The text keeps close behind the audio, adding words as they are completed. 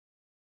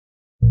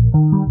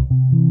Presentation.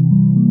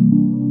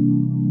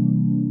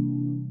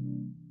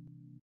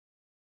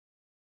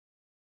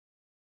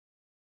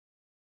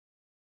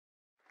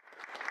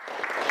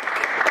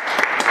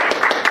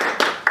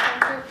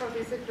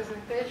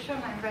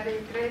 I'm very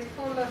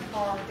grateful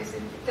for this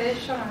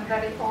invitation. I'm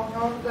very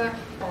honored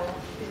for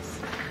this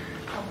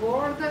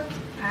award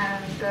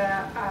and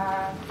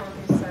for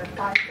this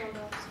title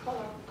of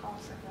Scholar of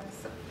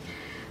Consequence.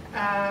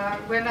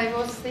 When I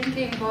was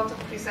thinking what to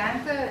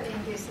present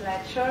in this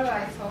lecture,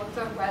 I thought,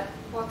 well,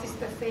 what is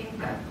the thing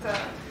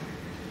that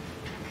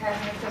can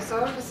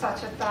deserve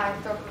such a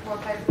title?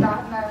 What I've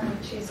done,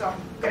 which is of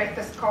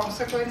greatest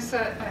consequence,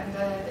 and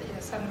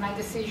yes, and my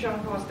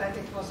decision was that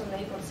it was a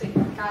label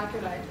sequent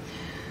calculi,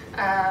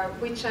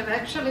 which I've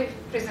actually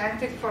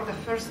presented for the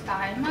first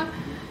time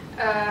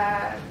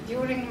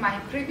during my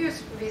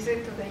previous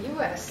visit to the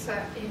US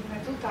in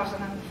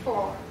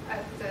 2004.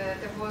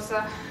 There was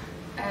a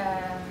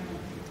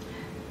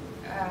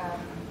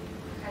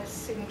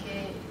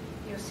Helsinki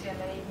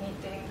UCLA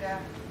meeting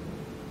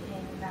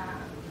in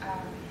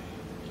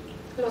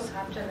Los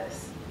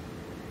Angeles,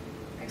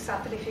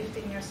 exactly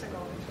 15 years ago.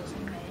 It was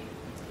in May.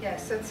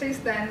 Yes, and since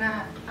then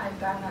I've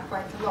done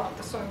quite a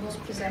lot. So I was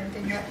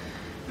presenting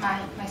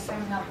my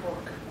seminal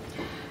work.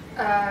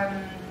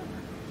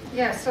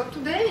 Yes, so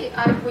today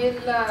I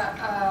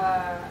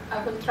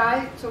will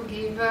try to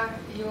give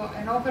you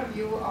an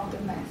overview of the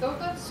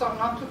method. So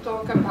not to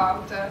talk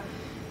about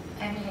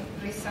any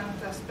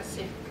recent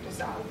specific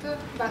result,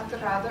 but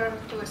rather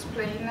to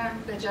explain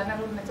the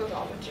general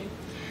methodology.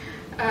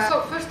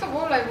 So first of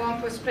all, I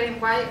want to explain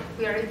why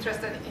we are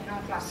interested in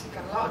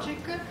non-classical logic,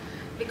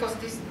 because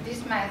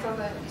this method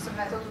is a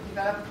method to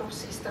develop proof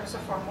systems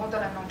for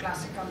modern and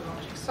non-classical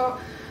logic. So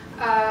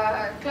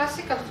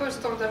classical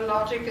first-order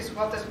logic is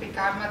what has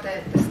become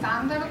the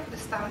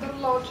standard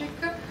logic.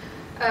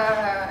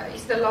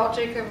 Is the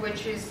logic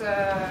which is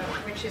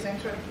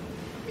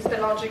the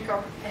logic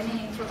of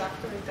any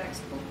introductory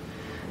textbook,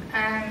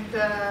 and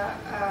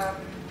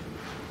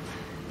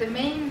the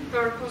main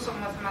purpose of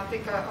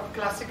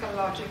classical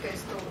logic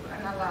is to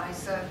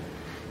analyze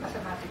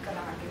mathematical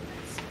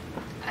arguments.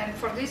 And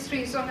for this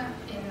reason,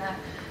 in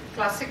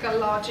classical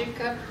logic,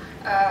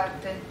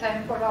 the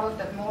temporal,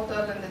 the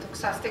modal, and the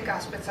doxastic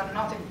aspects are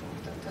not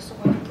important. So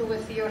when you prove a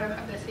theorem,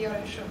 the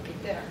theorem should be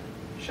there,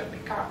 should be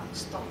carved in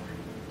stone.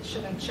 It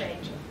shouldn't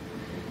change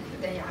the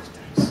day after.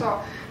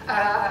 So,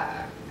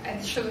 and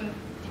it shouldn't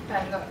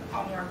depend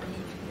on your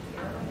belief in the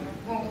theorem, on your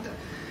mood.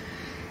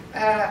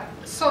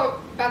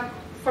 But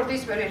for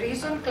this very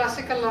reason,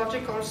 classical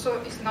logic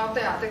also is not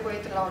the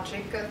adequate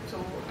logic to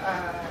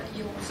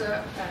use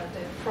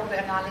for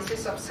the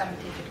analysis of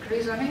scientific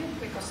reasoning,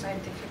 because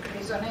scientific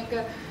reasoning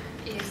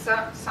is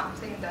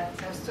something that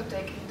has to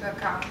take into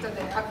account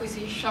the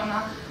acquisition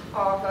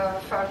of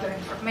further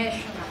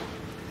information.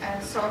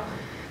 And so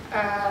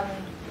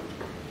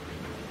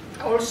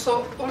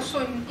also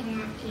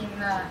in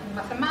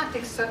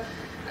mathematics,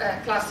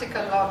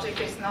 classical logic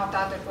is not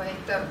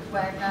adequate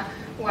when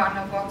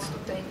one wants to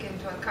take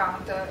into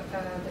account the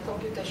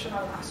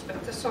computational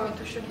aspect. So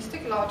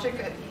intuitionistic logic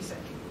is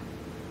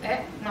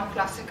a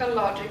non-classical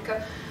logic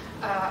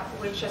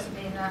which has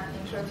been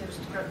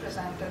introduced to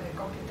represent the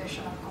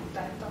computational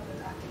content of the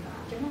deductive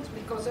arguments,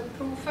 because a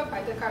proof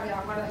by the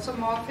Carrier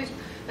isomorphism,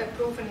 a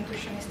proof in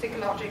intuitionistic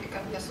logic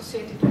can be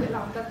associated to the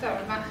lambda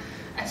term,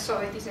 and so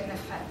it is in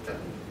effect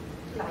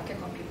like a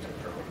computer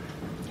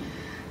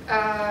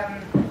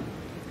program.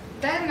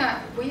 Then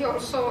we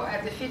also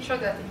have the feature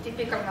that in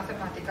typical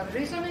mathematical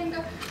reasoning,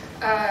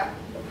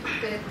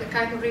 the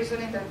kind of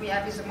reasoning that we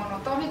have is a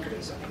monotonic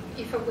reasoning.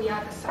 If we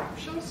add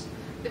assumptions,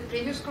 the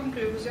previous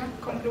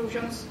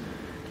conclusions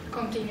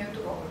continue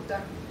to hold.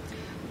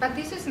 But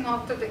this is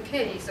not the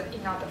case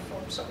in other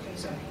forms of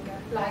reasoning,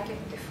 like in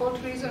default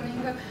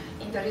reasoning,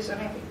 in the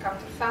reasoning with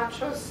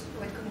counterfactuals,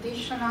 with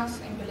conditionals,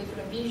 in belief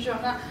revision.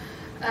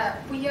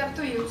 We have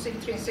to use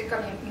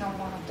intrinsically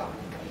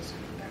non-monotonic reasoning.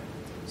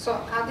 So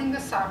adding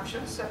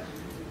assumptions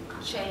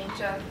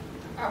change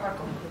our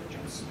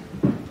conclusions.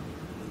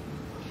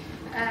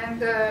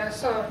 And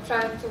so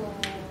try to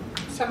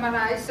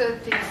summarize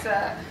these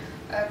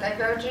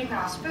diverging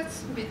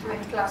aspects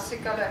between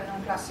classical and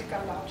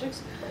non-classical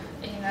logics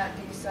in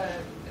these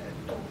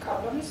two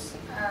columns.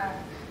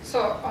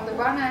 So on the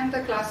one hand,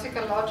 the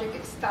classical logic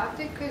is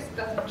static, it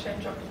doesn't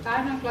change over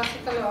time, and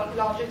classical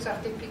logics are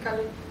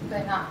typically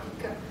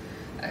dynamic.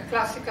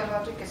 Classical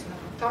logic is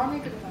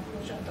monotonic, the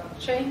conclusion don't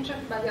change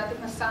by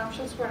adding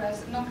assumptions,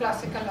 whereas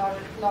non-classical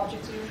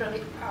logics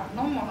usually are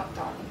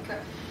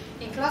non-monotonic.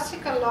 In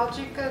classical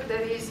logic,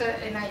 there is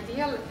an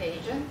ideal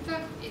agent.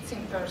 It's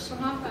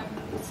impersonal,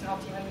 it's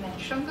not even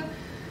mentioned.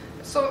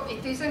 So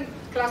it isn't,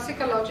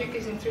 classical logic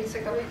is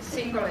intrinsically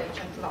single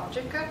agent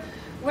logic,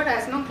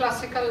 whereas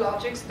non-classical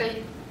logics,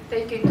 they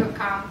take into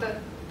account the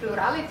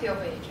plurality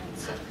of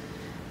agents.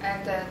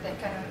 And they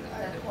can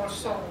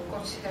also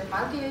consider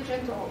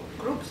multi-agent or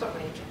groups of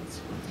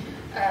agents.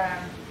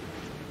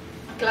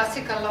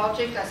 Classical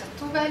logic has a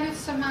two-valued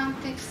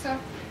semantics,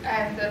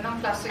 and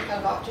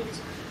non-classical logic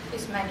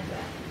is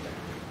many-valued.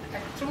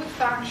 And truth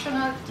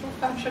true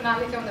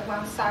functionality on the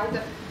one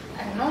side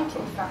and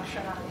non-true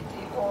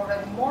functionality, or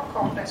a more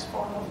complex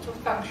form of true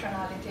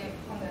functionality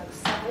on the other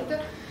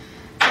side.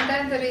 And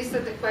then there is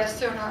the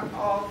question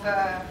of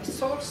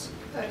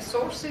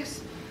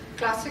resources.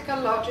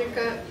 Classical logic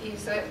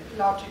is a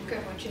logic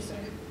which is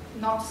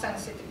not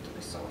sensitive to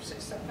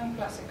resources, and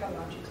non-classical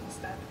logic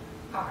instead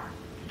are.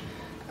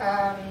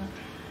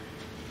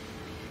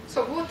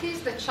 So what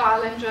is the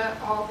challenge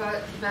of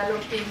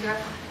developing a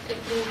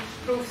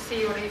proof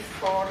theory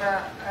for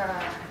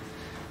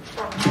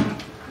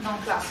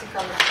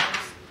non-classical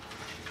logics?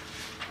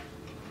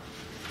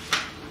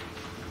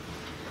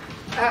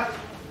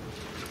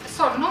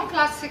 So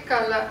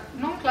non-classical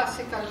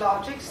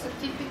logics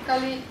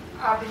typically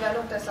are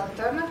developed as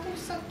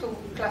alternatives to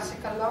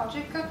classical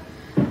logic,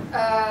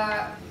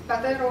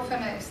 but they're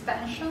often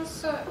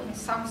extensions in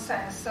some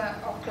sense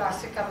of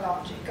classical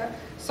logic.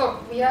 So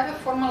we have a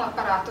formal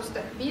apparatus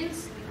that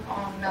builds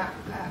on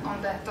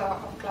that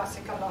of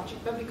classical logic,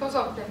 but because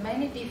of the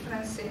many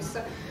differences,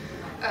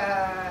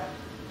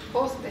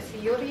 both the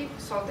theory,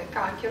 so the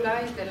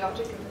calculi, the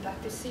logic and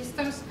deductive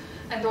systems,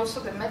 and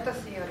also the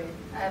meta-theory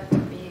have to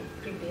be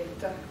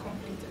rebuilt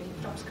completely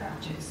from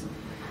scratches.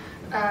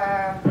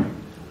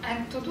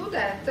 And to do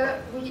that,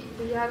 we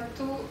have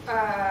to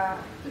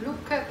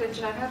look at the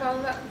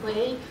general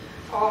way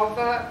of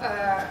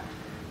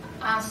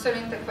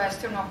answering the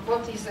question of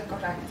what is a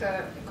correct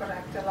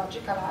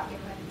logical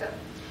argument.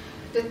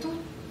 The two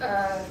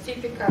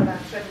typical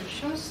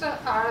traditions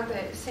are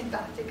the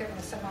syntactic and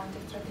the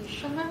semantic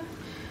tradition,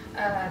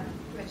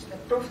 which the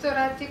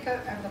proof-theoretic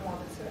and the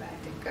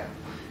model-theoretic.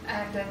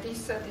 And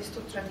these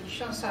two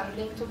traditions are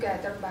linked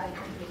together by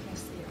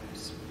completeness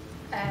theorems.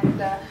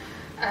 And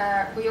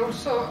we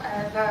also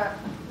have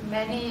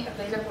many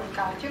available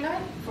calculi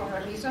for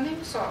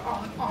reasoning. So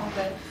on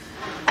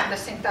the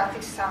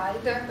syntactic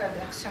side, we have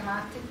the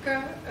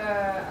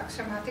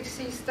axiomatic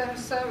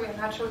systems, we have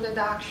natural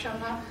deduction,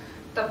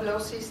 tableau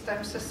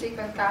systems,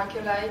 sequent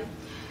calculi,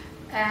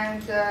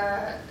 and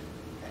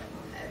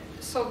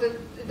so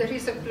there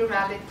is a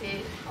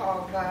plurality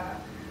of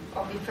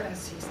different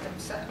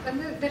systems.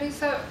 And there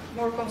is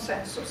more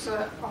consensus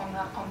on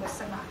the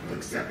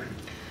semantics.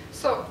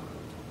 So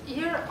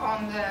here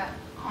on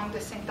the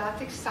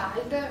syntactic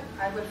side,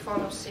 I will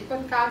follow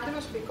sequent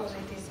calculus because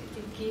it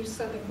gives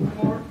the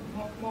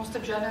most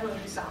general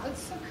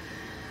results.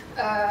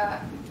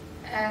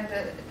 And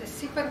the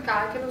sequent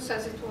calculus,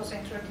 as it was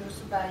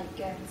introduced by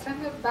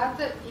Gentzen, but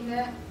in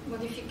a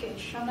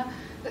modification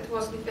that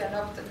was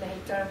developed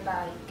later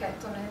by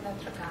Kettonen,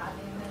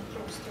 Dragalin,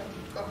 Proust,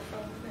 Radikov,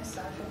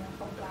 myself, and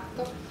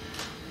Plato.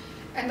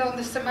 And on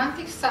the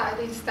semantic side,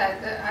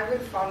 instead, I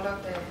will follow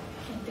the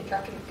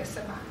Hintika-Kripke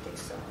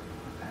semantics, so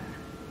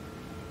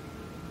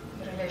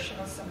the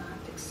relational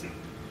semantics.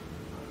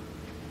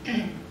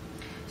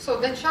 So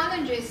the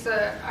challenges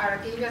are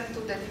given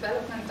to the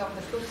development of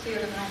the proof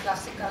theory of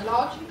non-classical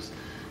logics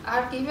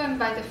are given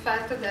by the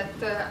fact that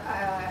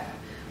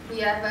we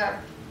have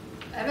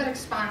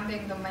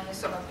ever-expanding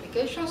domains of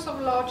applications of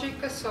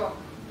logic, so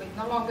we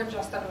no longer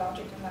just have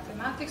logic in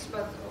mathematics,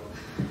 but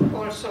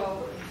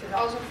also in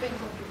philosophy, in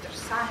computer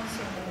science,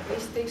 in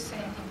linguistics,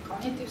 in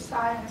cognitive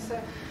science,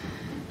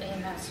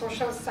 in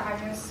social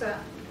science,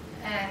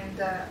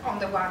 and on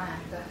the one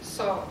hand.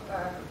 So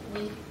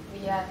we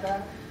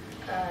have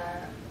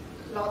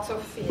lots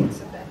of fields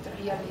that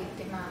really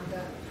demand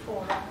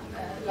for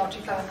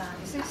logical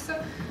analysis.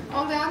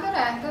 On the other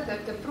hand,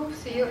 the proof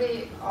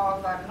theory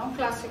of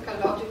non-classical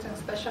logics, and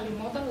especially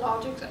modal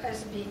logics,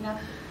 has been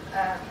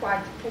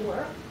quite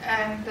poor,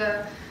 and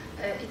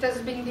it has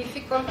been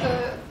difficult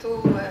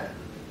to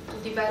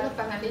develop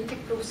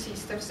analytic proof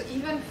systems,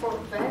 even for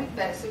very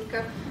basic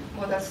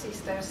modal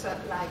systems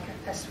like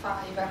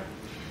S5.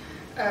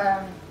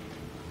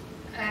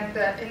 And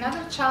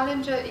another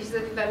challenge is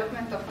the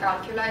development of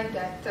calculi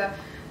that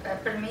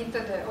permit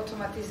the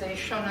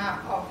automatization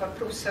of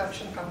proof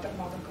search and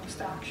countermodal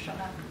construction.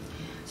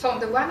 So on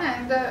the one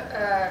hand,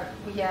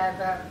 we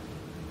have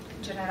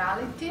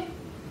generality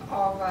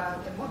of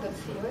the model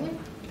theory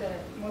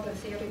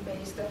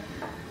based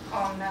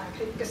on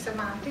Kripke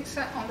semantics.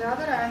 On the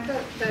other hand,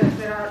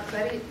 there are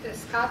very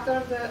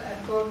scattered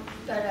and goal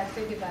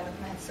directed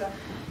developments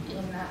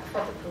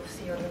for the proof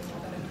theory of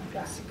model and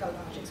classical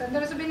logics. And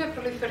there has been a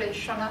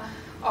proliferation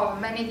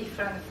of many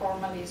different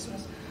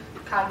formalisms,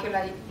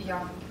 calculi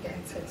beyond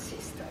Gentzen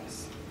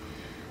systems.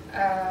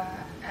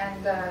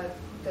 And there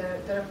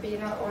have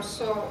been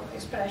also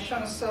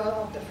expressions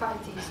of the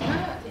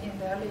Feitism in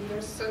the early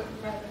years,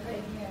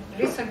 in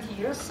recent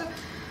years,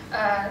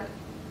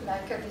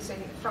 like this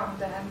from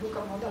the handbook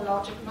of modal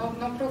logic.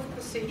 No proof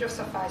procedure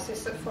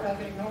suffices for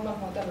every normal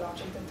modal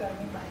logic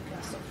determined by a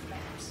class of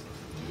frames.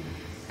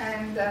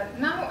 And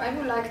now I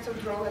would like to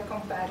draw a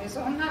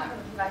comparison,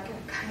 like a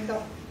kind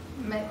of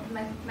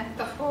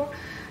metaphor,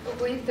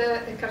 with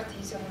the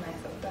Cartesian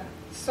method.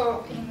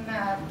 So in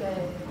the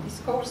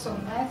discourse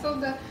on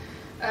method,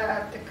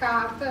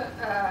 Descartes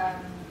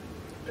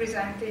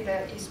presented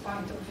his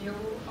point of view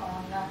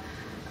on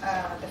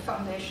the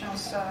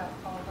foundations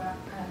of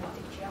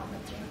analytic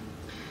geometry.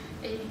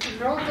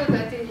 wrote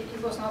that he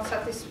was not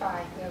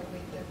satisfied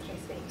with the three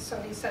things. So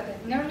he said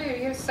that in earlier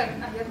years I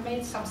had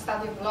made some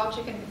study of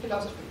logic in the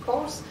philosophy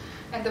course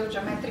and of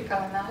geometrical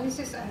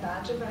analysis and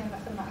algebra and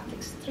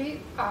mathematics, three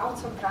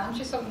arts or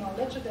branches of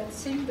knowledge that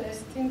seemed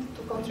destined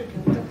to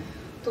contribute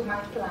to my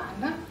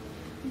plan.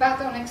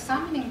 But on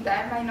examining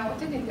them, I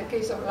noted in the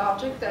case of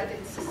logic that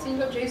its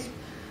syllogism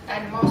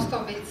and most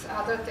of its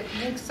other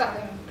techniques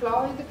are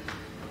employed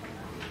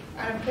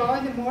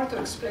more to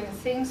explain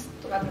things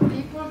to other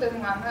people than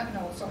one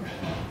knows of me.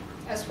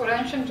 As for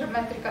ancient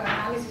geometrical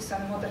analysis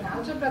and modern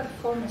algebra, the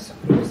form is so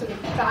closely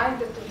tied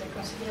to the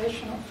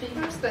consideration of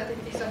figures that it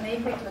is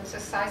unable to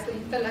exercise the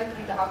intellect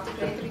without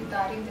greatly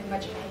tiring the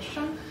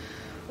imagination,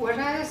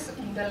 whereas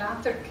in the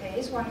latter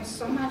case, one is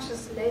so much a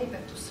slave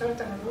to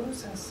certain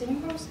rules and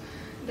symbols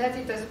that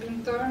it has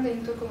been turned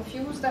into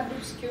confused and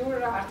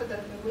obscure art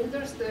that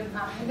bewilders the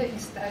mind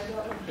instead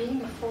of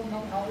being a form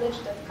of knowledge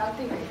that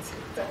cultivates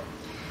it.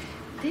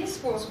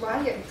 This was why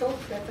I thought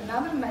that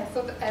another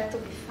method had to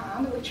be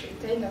found which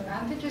retained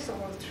advantages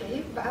of all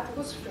three, but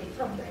was free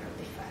from their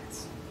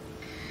defects.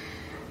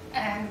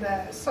 And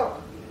so,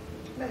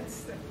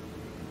 let's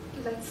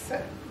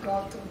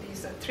go to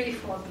this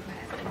threefold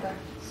method.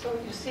 So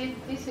you see,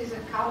 this is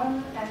a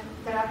column, and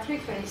there are three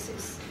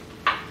faces.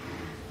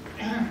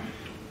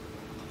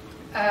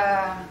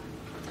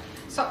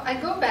 So I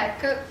go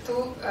back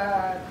to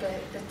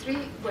the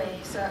three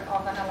ways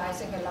of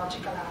analyzing a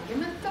logical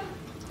argument.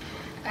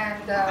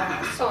 And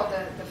so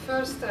the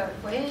first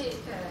way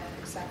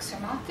is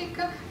axiomatic.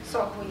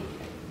 So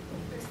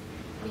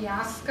we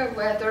ask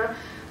whether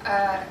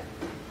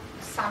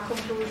some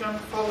conclusion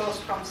follows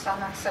from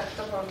some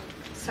acceptable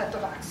set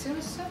of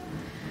axioms.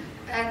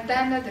 And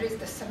then there is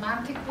the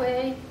semantic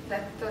way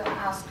that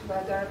asks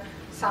whether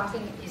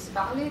something is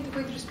valid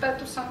with respect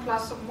to some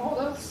class of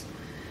models.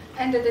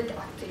 And the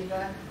deductive,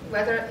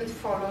 whether it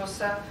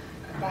follows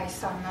by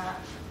some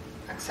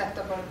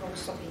acceptable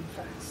rules of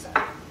inference.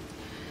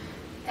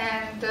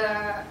 And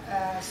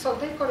so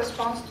they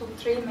correspond to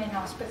three main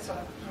aspects of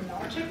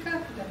logic: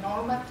 the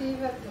normative,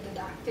 the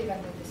deductive,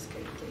 and the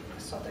descriptive.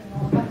 So the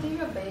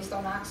normative based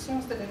on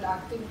axioms, the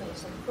deductive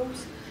based on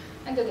proofs,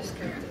 and the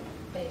descriptive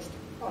based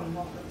on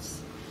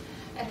models.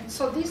 And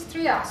so these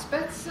three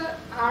aspects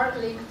are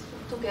linked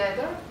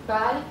together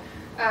by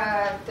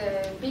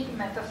the big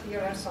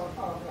meta-theorems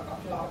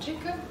of logic.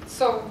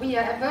 So we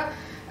have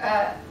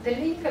the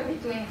link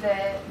between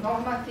the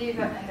normative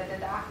and the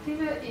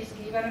deductive is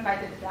given by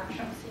the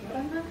deduction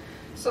theorem.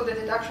 So the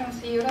deduction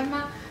theorem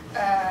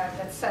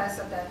that says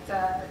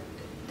that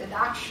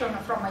deduction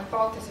from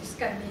hypothesis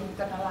can be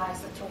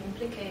internalized through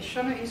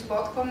implication is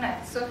what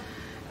connects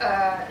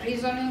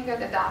reasoning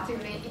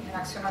deductively in an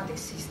axiomatic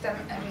system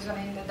and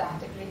reasoning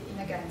deductively in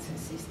a Grenzin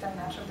system,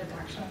 natural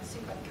deduction and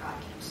sequent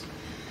calculus.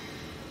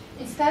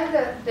 Instead,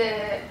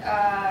 the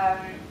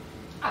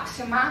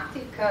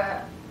axiomatic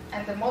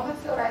and the model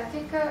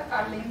theoretic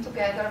are linked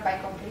together by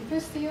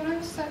completeness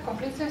theorems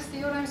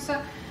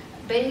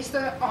based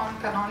on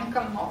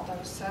canonical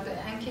models, the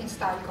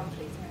Henkin-style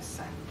completeness.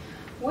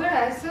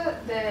 Whereas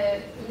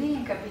the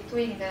link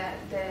between the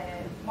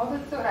model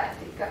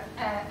theoretic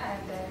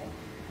and the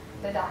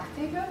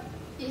deductive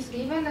is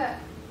given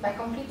by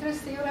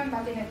completeness theorem,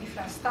 but in a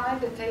different style,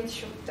 the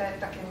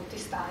Tate-Schutte-Takeuchi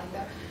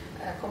style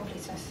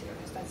completeness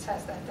theorems that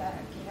says that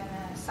given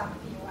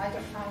you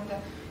either find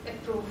a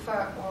proof or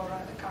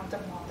a counter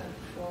model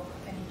for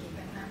any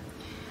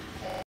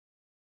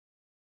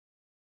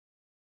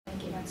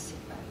given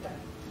sequent.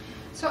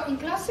 So in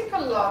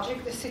classical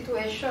logic, the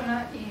situation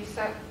is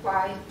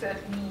quite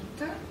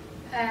neat,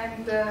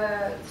 and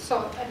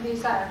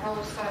these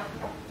arrows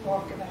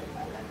work very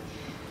well.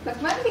 But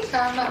when we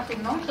come to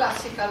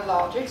non-classical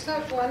logics,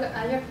 well,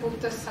 I have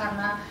put some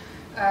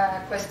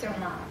question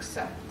marks.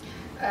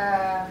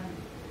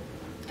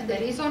 And the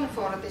reason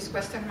for these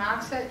question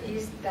marks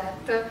is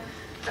that,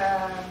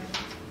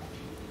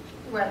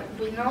 well,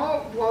 we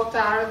know what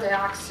are the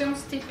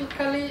axioms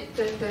typically.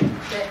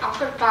 The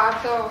upper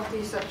part of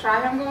this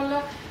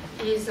triangle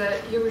is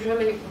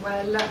usually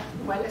well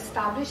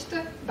established,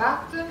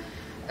 but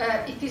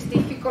it is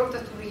difficult to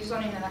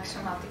reason in an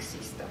axiomatic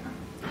system.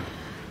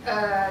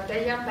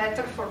 They are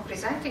better for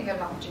presenting a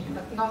logic,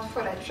 but not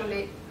for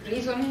actually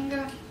reasoning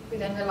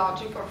within the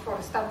logic or for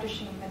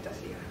establishing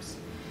meta-theorems.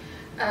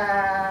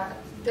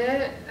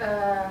 Then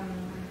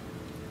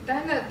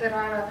there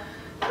are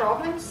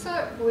problems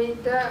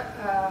with the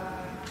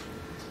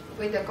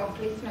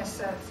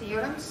completeness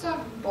theorems,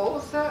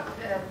 both the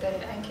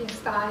Henkin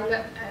style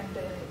and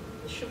the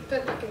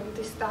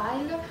Schutte-Takeuchi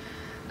style,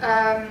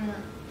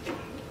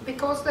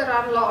 because there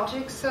are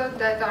logics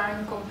that are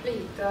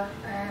incomplete,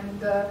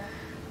 and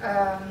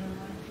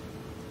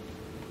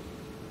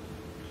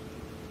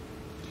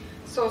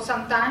so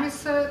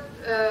sometimes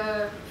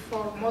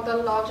for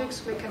modal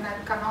logics we can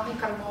have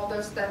canonical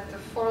models that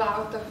fall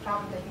out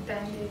from the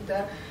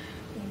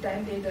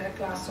intended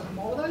class of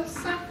models.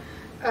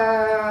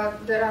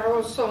 There are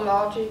also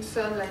logics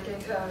like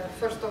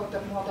first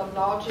order modal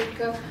logic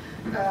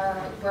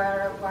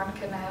where one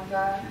can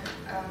have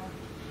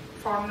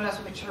formulas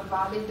which are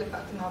valid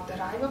but not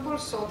derivable,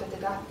 so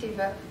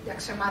the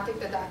axiomatic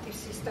deductive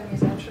system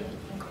is actually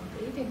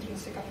incomplete,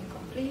 intrinsically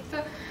incomplete.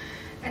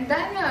 And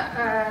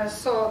then,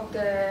 so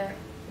the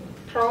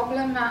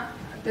problem,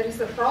 there is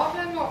a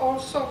problem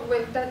also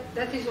with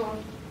that is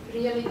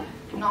really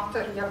not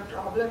a real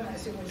problem,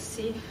 as you will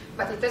see,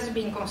 but it has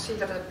been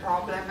considered a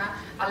problem,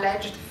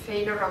 alleged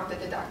failure of the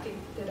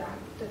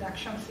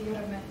deduction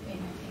theorem in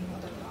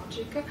modern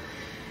logic.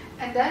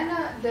 And then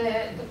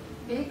the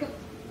big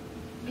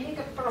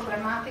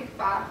problematic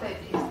part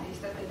is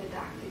the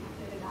deductive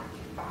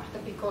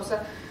part, because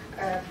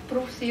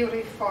proof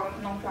theory for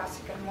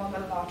non-classical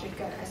model logic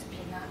has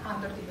been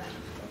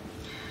underdeveloped.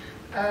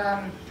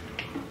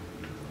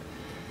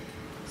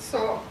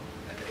 So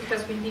it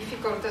has been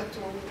difficult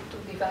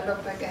to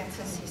develop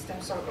Gentzen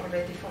systems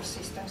already for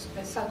systems,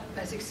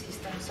 basic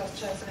systems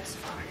such as S5.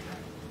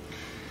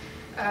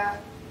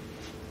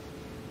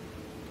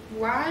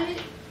 Why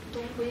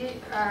do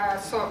we,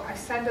 so I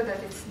said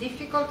that it's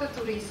difficult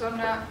to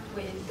reason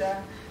with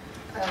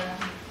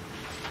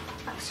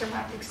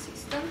axiomatic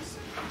systems.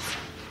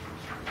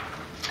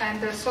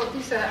 And so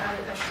this,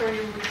 I'll show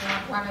you with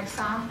one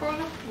example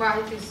why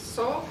it is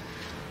so.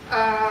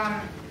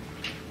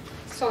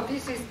 So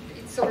this is,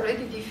 it's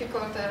already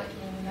difficult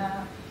in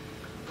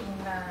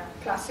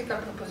classical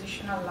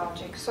propositional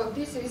logic. So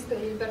this is the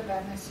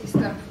Hilbert-Burnett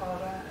system for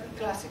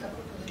classical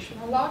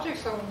propositional logic.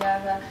 So we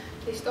have a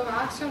list of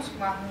axioms,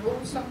 one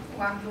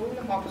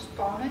rule, modus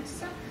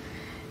ponens,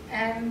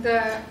 and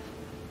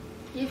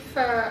if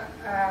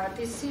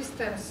these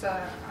systems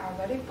are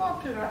very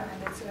popular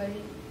and it's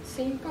very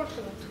simple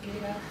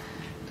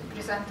to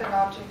present a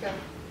logic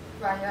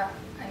via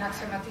an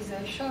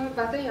axiomatization,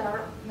 but they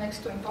are next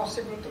to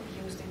impossible to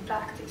be used in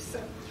practice.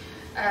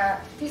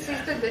 This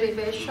is the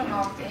derivation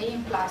of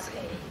A plus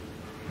A.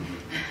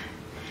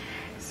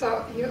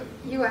 So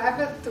you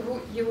have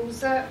to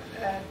use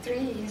 3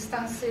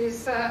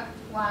 instances,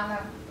 one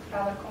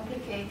rather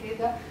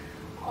complicated,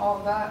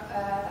 of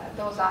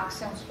those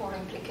axioms for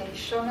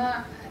implication,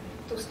 and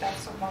 2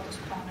 steps of modus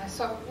ponens.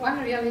 So one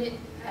really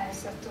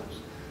has to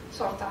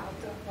sort out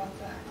what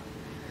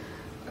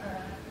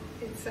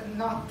it's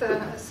not,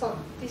 so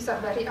these are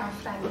very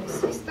unfriendly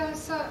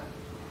systems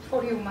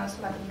for humans,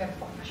 but even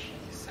for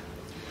machines.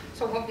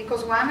 So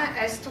because one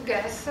has to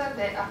guess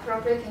the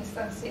appropriate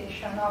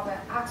instantiation of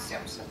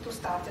axioms to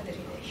start a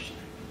derivation.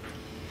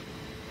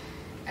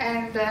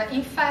 And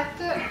in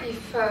fact,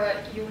 if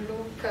you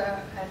look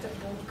at a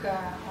book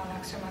on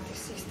axiomatic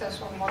systems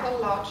or model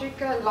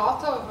logic, a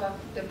lot of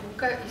the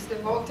book is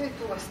devoted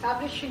to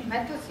establishing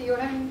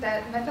meta-theorems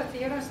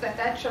that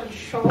actually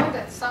show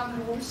that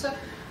some rules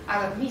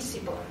are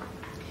admissible,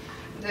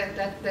 that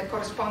they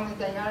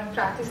are in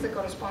practice the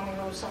corresponding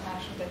rules of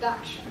natural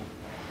deduction.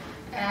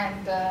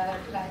 And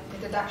like the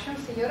deduction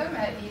theorem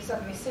is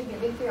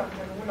admissibility of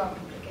the rule of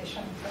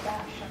implication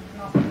introduction,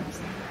 not less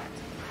than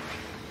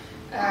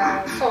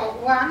that.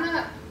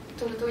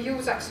 So to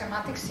use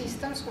axiomatic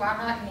systems,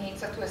 one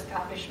needs to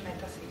establish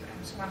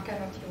meta-theorems. One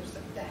cannot use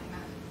them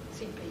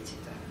simplicity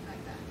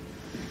like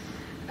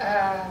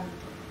that.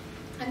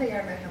 And they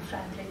are very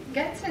unfriendly.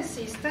 Gentzen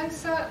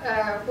systems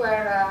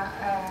were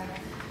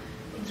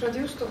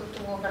introduced to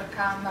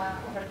overcome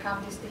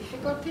these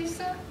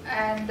difficulties,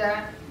 and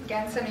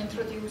Gentzen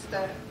introduced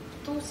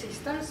 2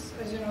 systems,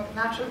 as you know,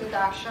 natural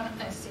deduction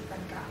and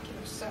sequent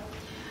calculus.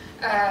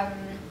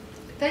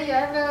 They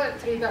have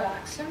trivial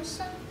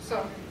axioms,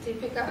 so the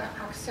typical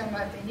axiom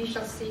of the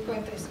initial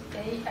sequent is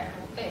A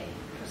arrow A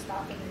to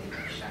start the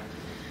derivation.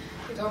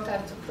 You don't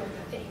have to prove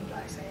that A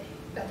implies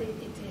A, that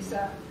it is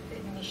an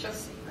initial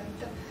sequent.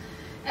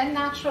 And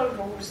natural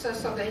rules,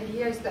 so the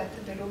idea is that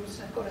the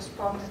rules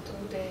correspond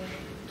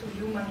to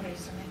human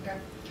reasoning.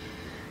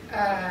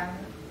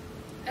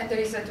 And there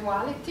is a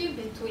duality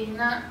between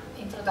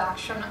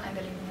introduction and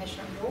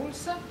elimination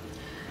rules.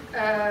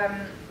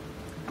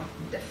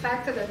 The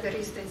fact that there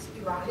is this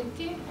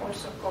duality,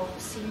 also called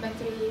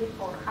symmetry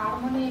or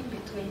harmony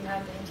between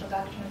the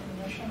introduction and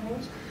elimination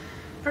rules,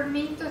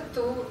 permit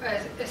to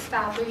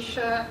establish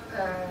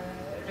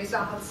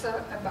results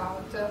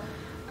about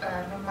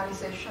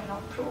normalization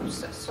of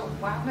proofs. So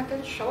one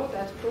can show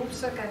that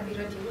proofs can be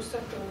reduced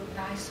to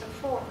nice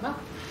form.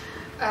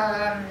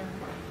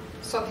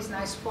 So this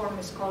nice form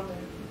is called the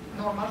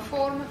normal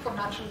form for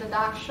natural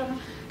deduction,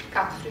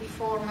 cut-free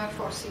form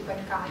for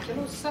sequent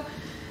calculus,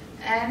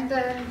 and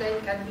they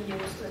can be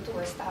used to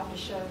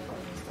establish, for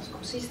instance,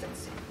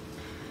 consistency.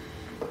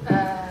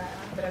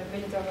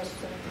 Reliability of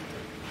austerity.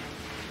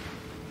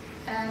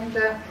 And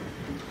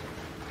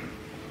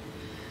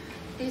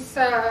these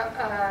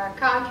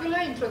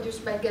calculi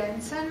introduced by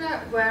Gentzen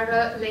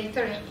were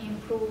later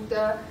improved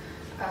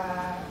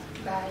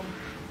by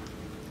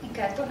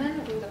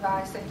Kettonen, who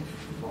devised it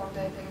for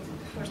the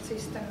first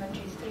system,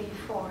 G3,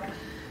 for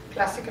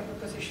classical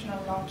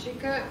propositional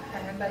logic,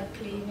 by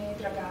Clini,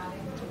 Dragani,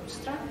 and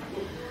Trustra.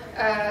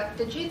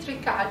 The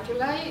G3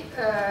 calculi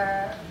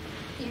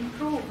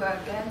improve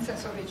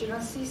Gentzen's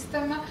original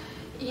system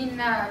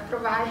in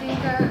providing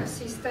a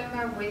system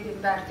with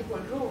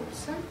invertible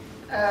rules.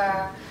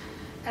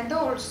 and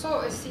also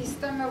a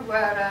system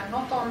where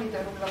not only the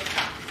rule of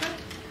cut,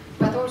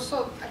 but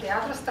also the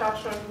other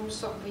structural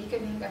rules of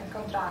weakening and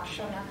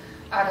contraction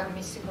are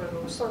admissible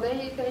rules. So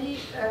they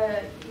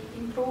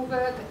improve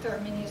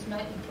determinism,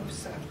 improve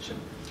search.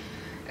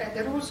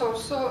 The rules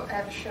also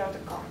have shared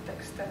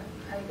context.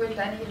 I will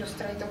then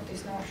illustrate of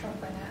this notion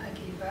when I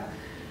give the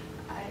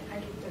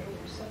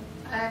rules.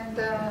 And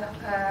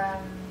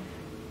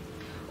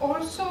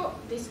also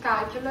these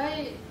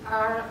calculi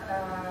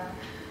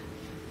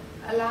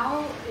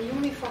allow a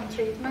uniform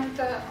treatment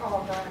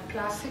of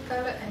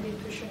classical and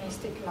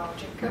intuitionistic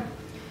logic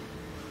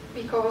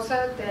because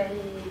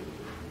they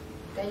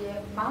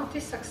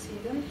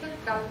multi-succedent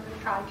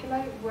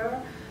calculi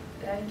where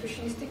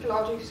intuitionistic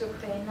logic is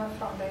obtained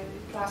from the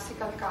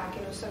classical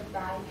calculus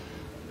by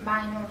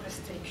minor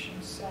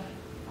restrictions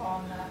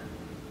on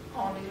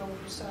the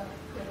rules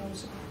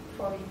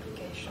for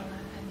implication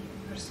and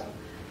universal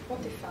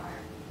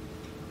modifier.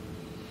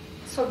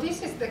 So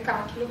this is the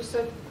calculus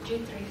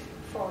G3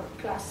 for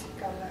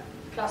classical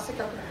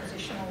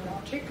propositional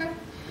logic.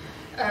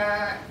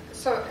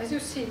 So as you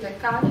see, the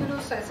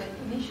calculus has an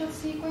initial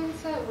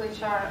sequence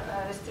which are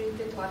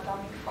restricted to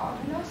atomic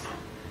formulas.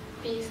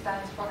 P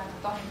stands for an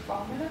atomic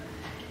formula,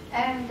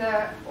 and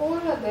all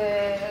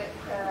the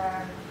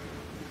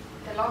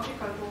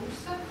logical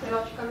rules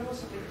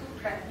with two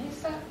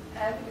premises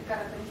have the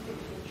characteristic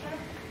feature.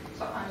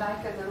 So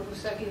unlike the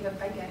rules given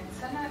by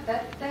Gensen,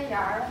 that they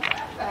are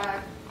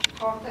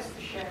context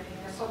sharing.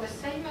 So the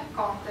same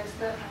context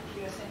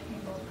appears in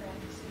both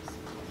premises.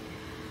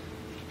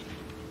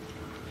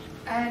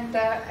 And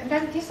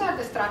then these are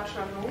the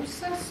structural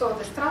rules. So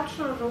the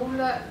structural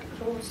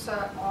rules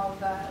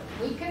of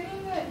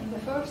weakening in the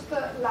first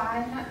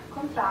line,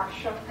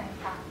 contraction and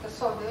cut.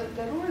 So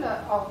the rule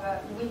of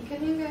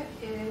weakening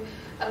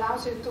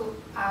allows you to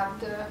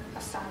add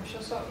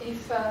assumptions. So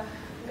if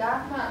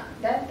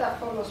delta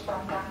follows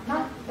from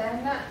gamma,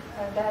 then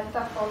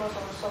delta follows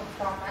also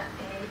from A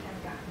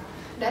and gamma.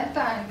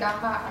 Delta and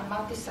gamma are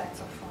multi-sets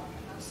of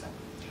formulas.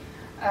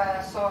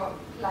 So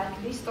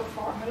like list of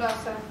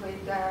formulas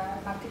with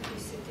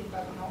multiplicity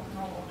but no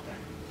order.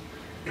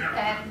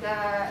 And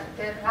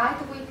the right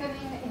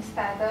weakening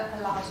instead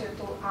allows you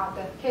to add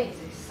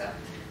cases.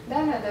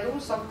 Then the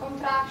rules of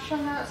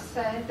contraction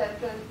say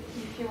that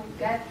if you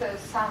get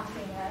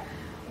something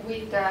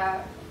with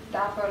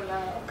double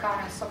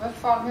occurrence of a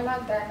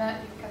formula,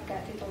 then you can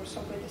get it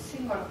also with a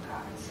single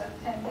occurrence.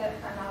 And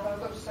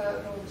analogous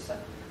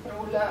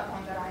rule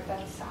on the right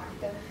hand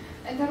side.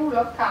 And the rule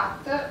of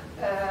cut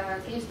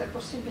gives the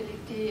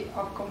possibility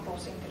of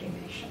composing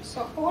derivations.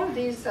 So all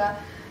these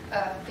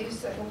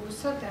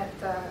rules that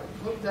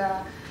would,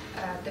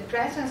 the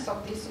presence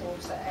of these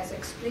rules as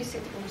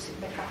explicit rules in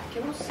the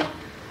calculus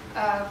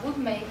would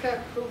make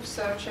proof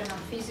search an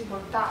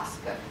unfeasible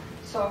task.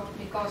 So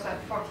because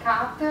for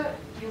cut,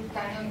 you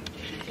can,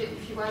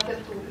 if you had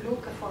to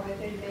look for the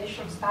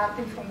derivation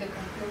starting from the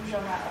conclusion,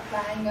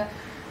 applying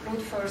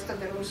root first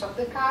the rules of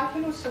the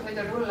calculus, so with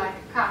a rule like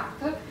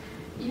cut,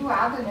 you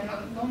add a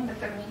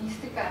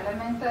non-deterministic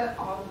element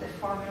of the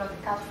formula, the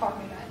cut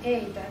formula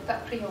A, that a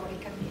priori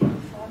can be a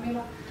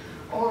formula.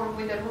 Or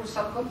with the rules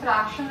of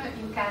contraction,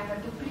 you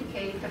can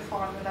duplicate the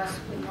formulas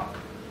with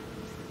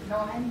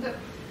no end.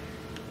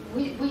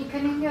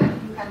 Weakening,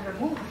 you can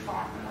remove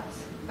formulas.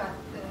 But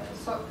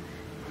so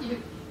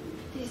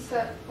this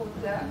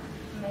would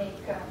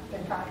make the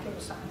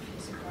calculus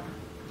unfeasible.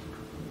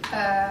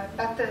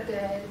 But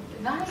the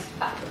nice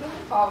factor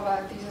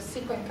of this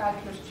sequent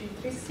calculus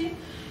G3C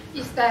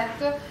is that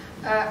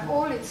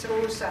all its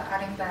rules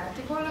are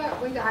invertible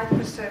with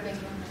high-preserving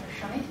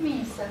inversion. It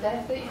means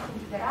that if you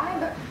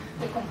derive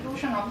the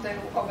conclusion of a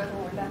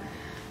rule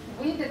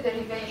with the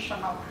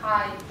derivation of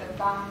height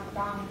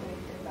bounded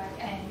by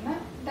n,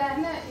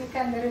 then you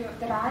can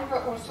derive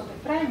also the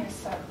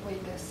premise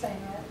with the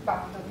same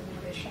bounded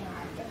derivation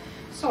height.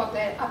 So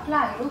the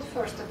applying root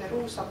first the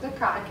rules of the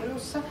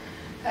calculus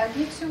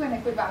gives you an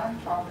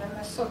equivalent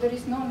problem, so there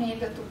is no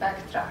need to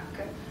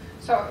backtrack.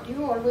 So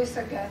you always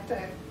get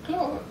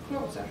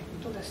closer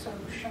to the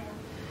solution.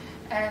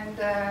 And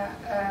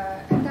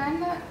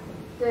then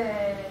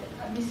the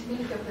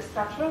admissibility of the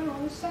structural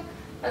rules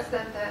is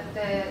that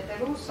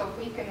the rules of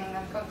weakening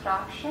and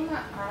contraction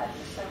are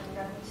necessarily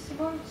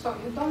admissible, so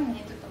you don't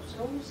need those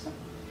rules.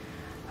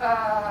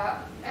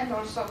 And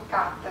also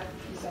cut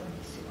is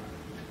admissible.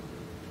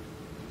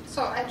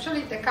 So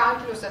actually the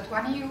calculus that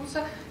one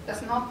uses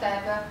does not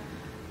have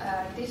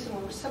these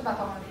rules, but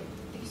only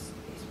these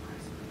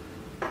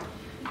ones.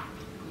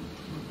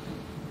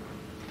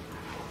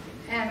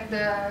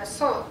 And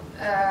so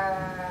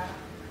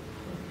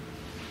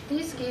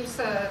this gives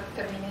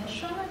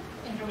termination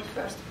in root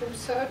first proof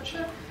search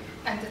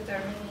and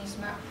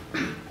determinism.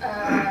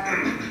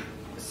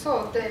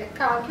 So the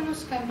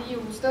calculus can be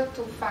used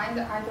to find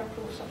either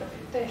proofs of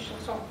refutation.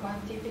 So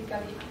one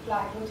typically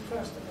applies root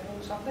first the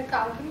rules of the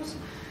calculus,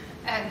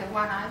 and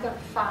one either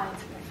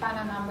finds the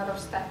final number of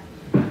steps,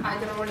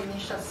 either all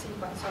initial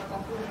sequence or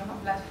conclusion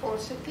of left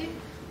falsity,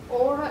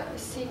 or a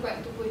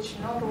sequence to which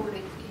no rule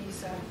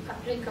is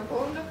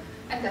applicable,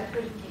 and that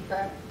will give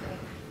a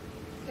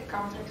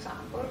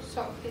counterexample.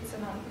 So it's a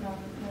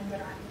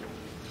non-variable.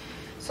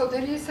 So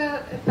there is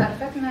a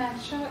perfect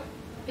match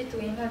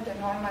between the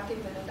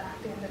normative, the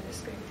deductive, and the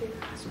descriptive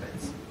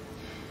aspects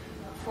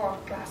for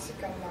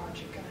classical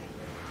logic.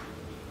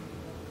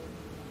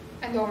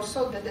 And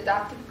also the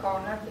deductive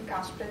corner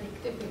becomes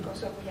predictive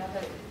because we have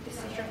a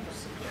decision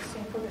procedure,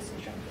 simple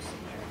decision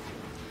procedure.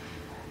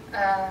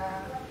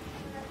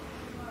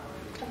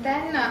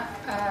 Then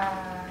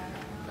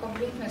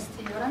completeness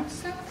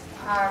theorems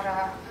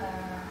are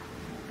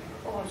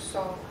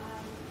also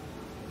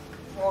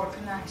work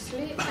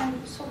nicely,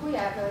 and so we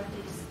have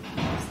this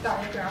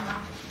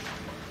diagram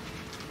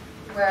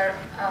where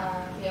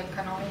we have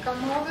canonical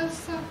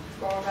models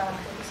for the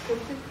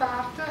descriptive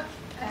part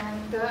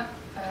and the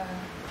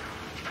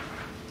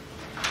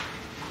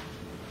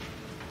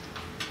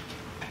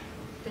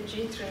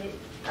G3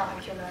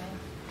 calculi.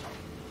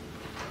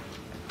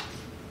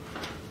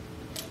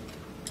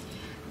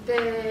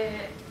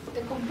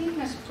 The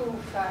completeness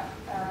proof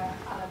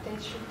alla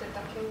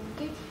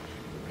Teshutte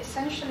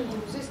essentially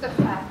uses the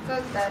fact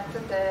that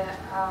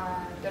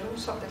the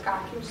rules of the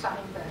calculus are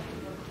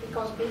invertible,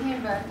 because being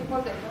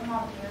invertible they don't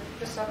only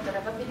preserve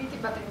derivability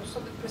but they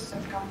also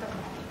preserve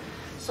countermodel.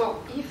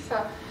 So if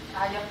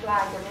I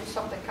apply the rules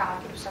of the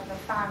calculus and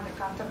define the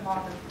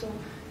countermodel to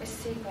a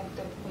sequent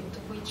to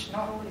which no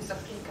rule is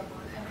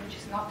applicable and which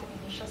is not an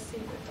initial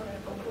sequent or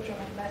a conclusion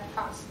of bad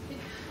falsity,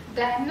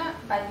 then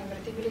by the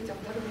invertibility of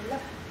the rule,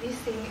 this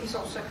thing is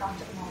also a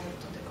countermodel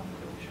to the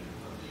conclusion.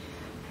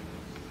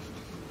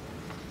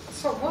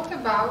 So what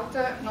about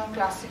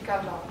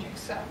non-classical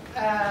logics?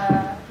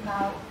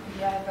 Now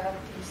we have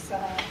these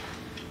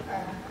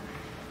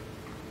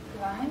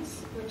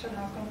lines which are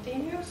now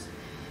continuous.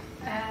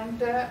 And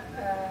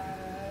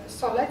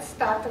so let's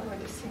start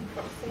with a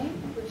simple thing,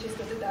 which is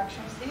the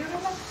deduction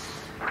theorem.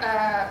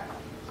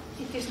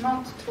 It is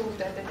not true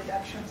that the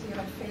deduction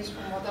theorem fails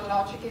from model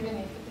logic, even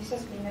if this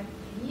has been a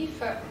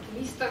belief, at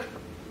least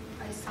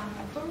by some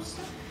authors.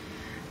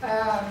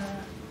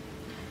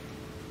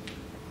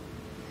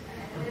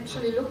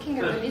 Actually, looking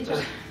at the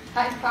literature,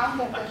 I found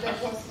that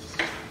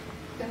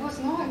there was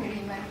no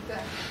agreement.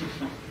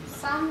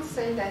 Some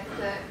say that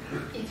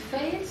it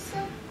fails.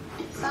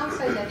 Some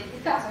say that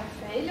it doesn't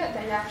fail,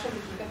 they actually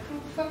give a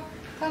proof.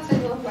 Some say,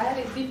 well,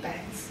 it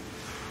depends.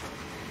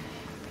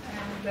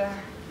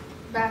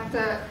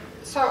 And,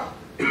 so,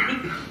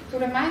 to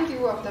remind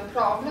you of the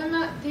problem,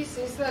 this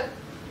is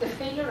the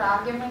failure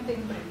argument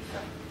in brief.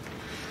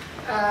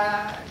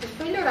 The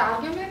failure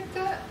argument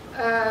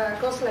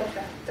goes like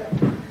that.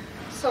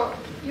 So,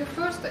 you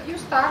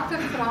start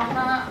from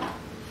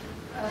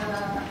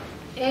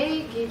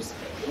A gives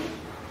A,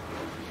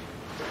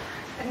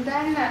 and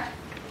then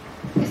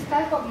this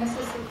type of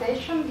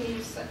necessitation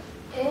gives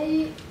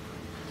A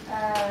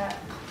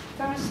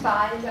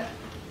turnstile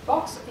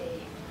box A.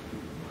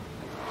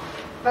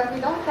 But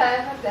we don't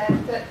have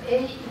that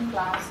A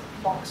implies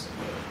box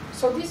A.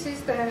 So this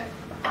is the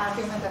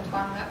argument that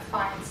one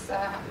finds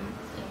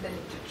in the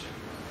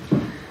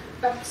literature.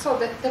 But so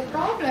the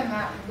problem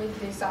with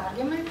this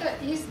argument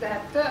is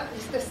that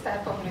is the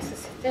step of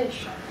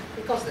necessitation.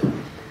 Because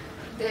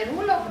the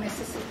rule of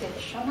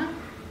necessitation,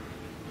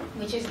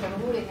 which is the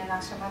rule in an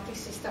axiomatic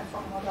system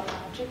for model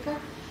logic,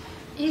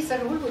 is a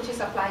rule which is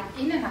applied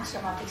in an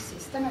axiomatic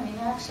system, and in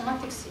an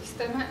axiomatic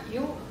system,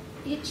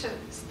 each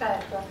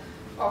step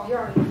of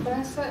your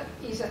inference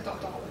is a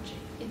tautology.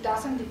 It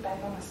doesn't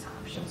depend on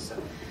assumptions.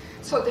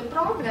 So the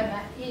problem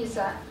is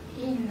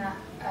in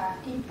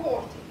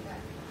importing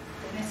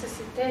the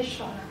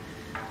necessitation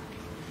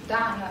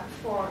done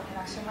for an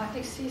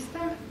axiomatic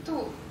system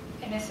to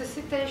a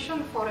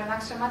necessitation for an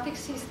axiomatic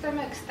system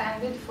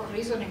extended for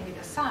reasoning with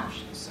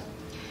assumptions.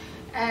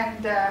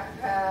 And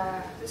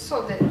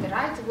so the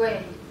right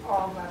way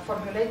of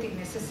formulating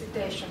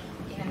necessitation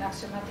in an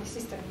axiomatic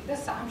system with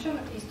assumption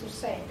is to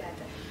say that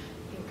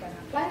you can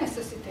apply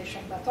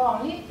necessitation, but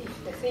only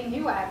if the thing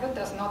you have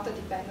does not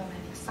depend on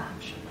any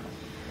assumption.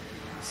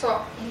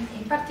 So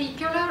in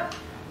particular,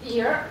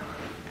 here,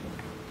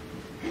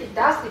 it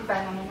does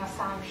depend on an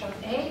assumption.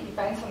 A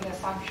depends on the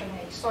assumption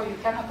A, so you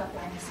cannot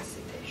apply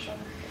necessitation.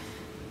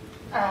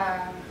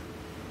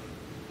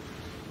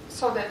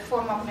 So the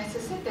form of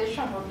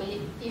necessitation will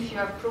be, if you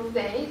have proved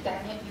A,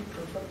 then you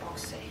prove a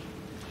box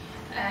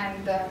A.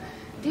 And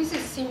this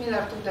is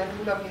similar to the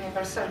rule of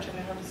universal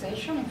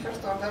generalization in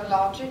first-order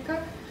logic,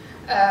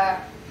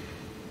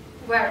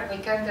 where we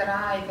can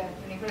derive a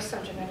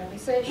universal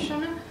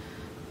generalization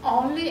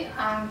only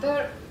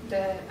under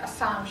the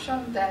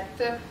assumption that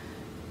the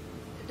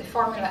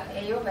formula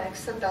A of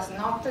x does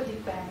not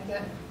depend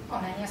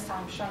on any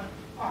assumption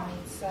on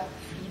its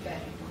free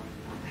variable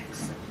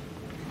x.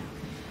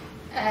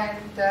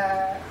 And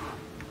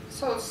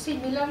so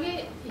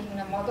similarly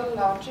in model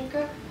logic,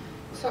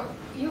 so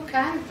you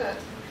can't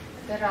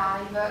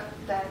derive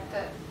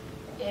that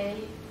A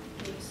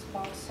is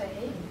box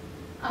A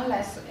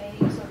unless A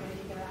is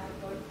already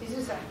derivable. This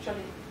is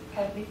actually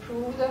can be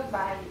proved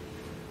by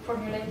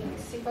formulating a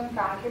sequent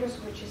calculus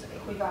which is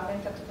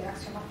equivalent to the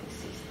axiomatic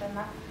system,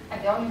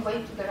 and the only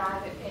way to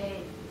derive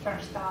A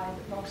first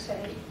type box A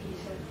is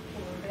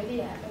to already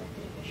have a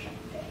derivation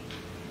A.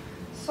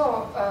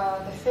 So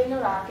the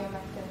failure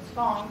argument is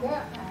wrong,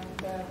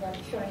 and well,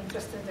 if you're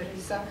interested, there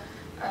is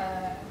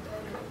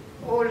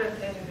all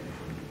the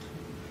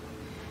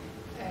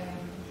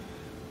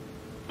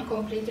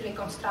complete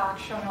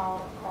reconstruction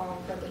of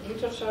the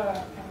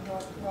literature and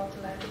what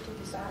led to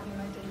this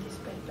argument in this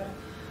paper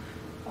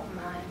of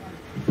mine.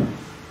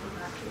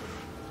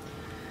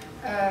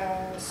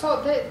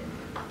 So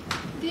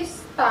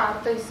this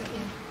part is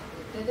in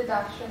the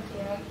deduction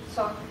theorem,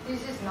 so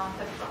this is not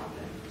a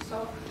problem.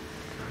 So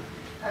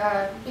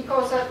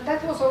because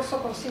that was also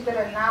considered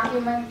an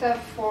argument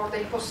for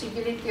the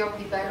impossibility of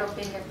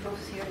developing a proof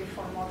theory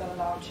for model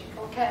logic.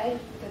 Okay,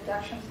 the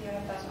deduction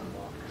theorem doesn't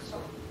work, so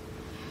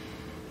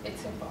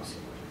it's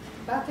impossible.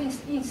 But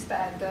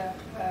instead, the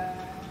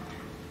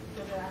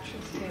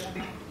deduction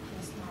theorem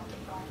is not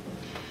a problem.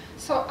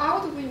 So how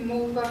do we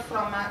move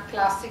from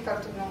classical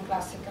to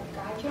non-classical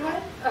calculi?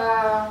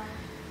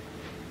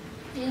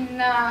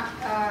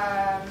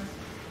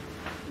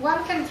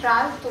 One can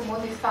try to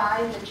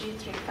modify the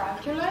G3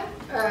 calculi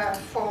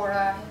for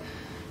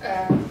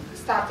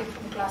starting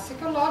from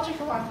classical logic.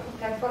 One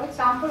can, for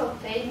example,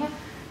 obtain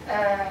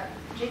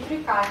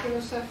G3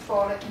 calculus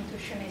for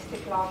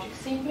intuitionistic logic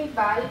simply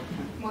by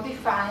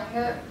modifying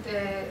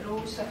the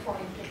rules for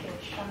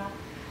implication.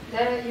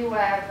 There you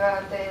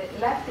have the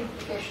left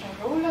implication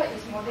rule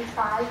is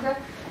modified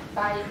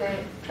by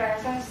the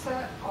presence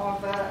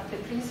of the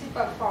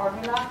principal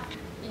formula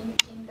in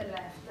the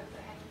left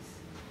premise.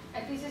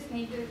 And this is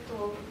needed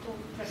to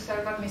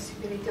preserve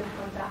admissibility of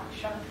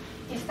contraction.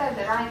 Instead,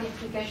 the right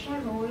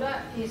implication rule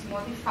is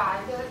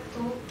modified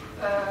to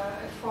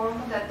a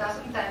form that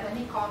doesn't have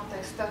any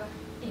context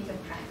in the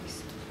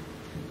premise,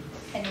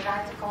 any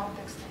right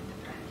context in the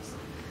premise.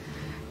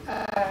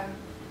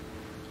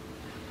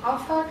 How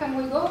far can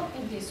we go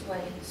in this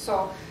way?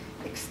 So,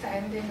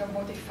 extending or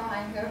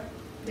modifying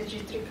the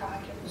G3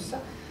 calculus?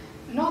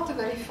 Not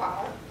very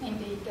far,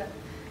 indeed,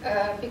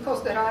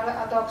 because there are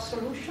ad hoc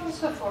solutions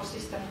for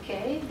system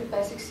K, the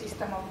basic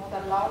system of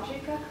modal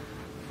logic,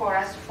 for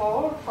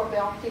S4, for the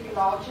optic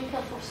logic,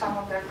 for some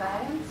of their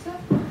variants.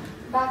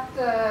 But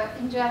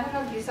in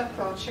general, this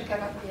approach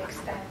cannot be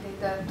extended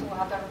to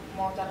other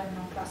modal and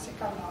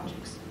non-classical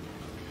logics.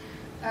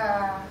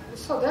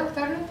 So the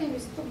alternative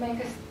is to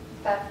make a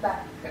step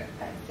back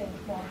and think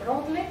more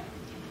broadly,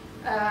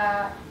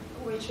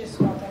 which is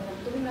what I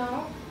will do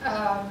now.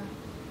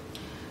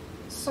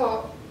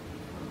 So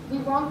we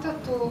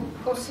wanted to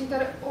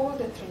consider all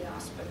the three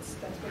aspects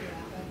that we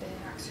have, the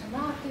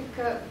axiomatic,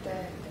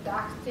 the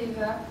deductive,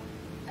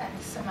 and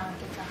the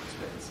semantic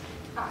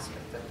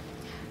aspect.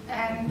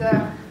 And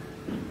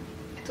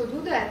to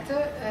do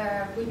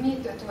that, we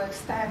need to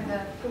extend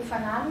proof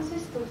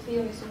analysis to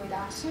theories with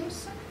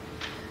axioms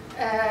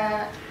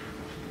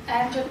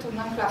and to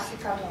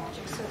non-classical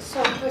logics.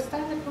 So to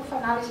extend the proof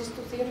analysis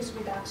to theories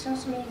with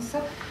axioms means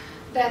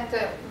that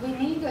we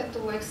need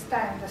to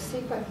extend the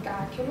sequent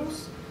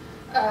calculus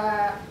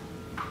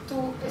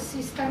to a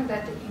system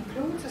that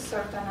includes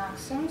certain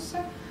axioms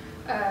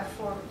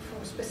for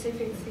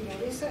specific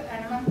theories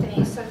and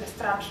maintains the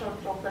structural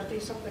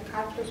properties of the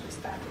calculus we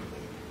started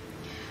with.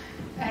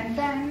 And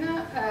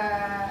then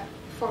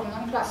for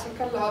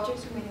non-classical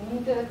logics, we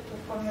need to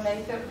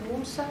formulate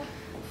rules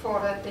for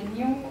the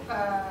new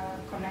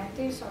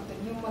connectives or the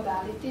new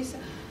modalities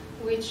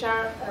which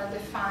are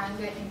defined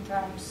in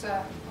terms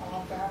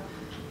of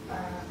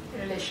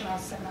relational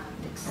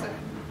semantics.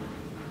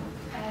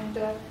 And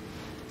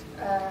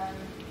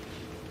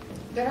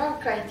there are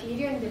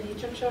criteria in the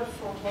literature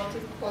for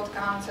what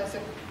counts as a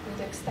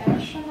good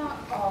extension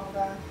of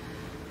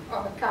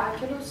a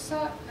calculus,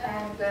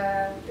 and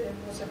there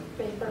was a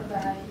paper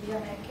by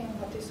Ian Ecking,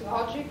 What is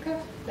Logic,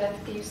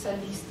 that gives a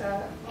list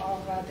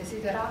of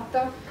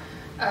desiderata.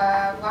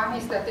 One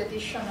is that the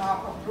addition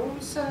of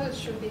rules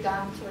should be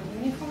done through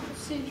a uniform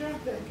procedure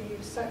that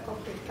gives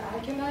complete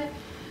calculi.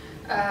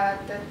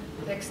 That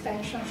the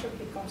extension should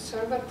be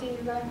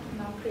conservative,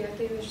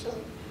 non-creative, so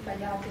by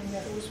adding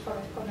the rules for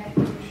a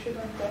connector, you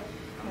shouldn't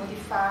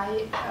modify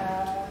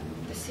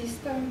the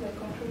system, the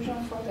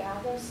conclusion for the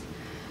others.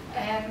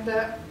 And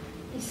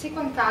in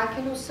sequent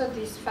calculus,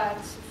 these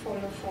facts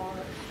follow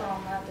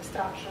from the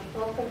structural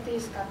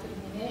properties, cut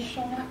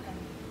elimination, and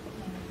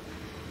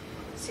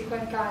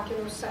sequent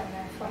calculus,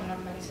 and for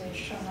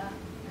normalization,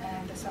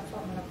 and the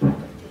subformula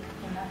property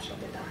in natural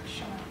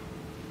deduction.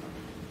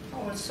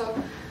 Also,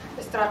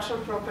 the structural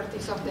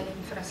properties of the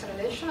inference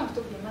relation have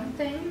to be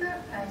maintained,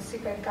 and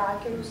sequent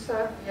calculus,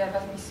 we have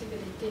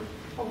admissibility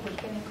of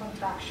weakening,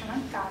 contraction,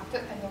 and cut,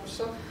 and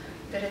also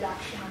the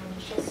reduction of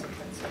initial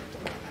sequence to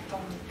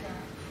atomic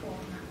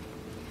form.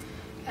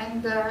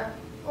 And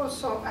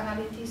also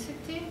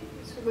analyticity,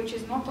 which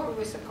is not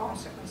always a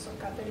consequence of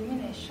cut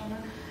elimination,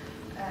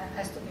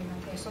 has to be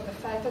maintained. So the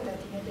fact that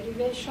in a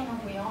derivation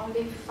we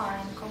only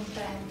find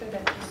content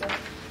that is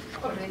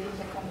already in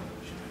the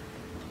conclusion.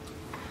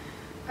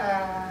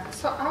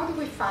 So how do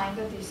we find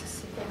this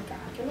sequent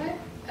calculi?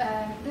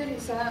 There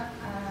is a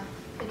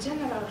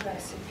general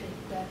recipe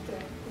that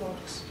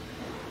works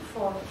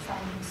for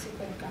finding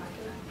sequent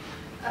calculi.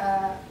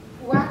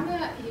 One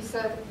is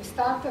we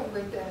start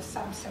with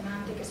some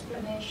semantic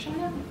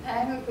explanation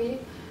and we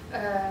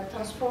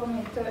transform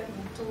it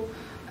into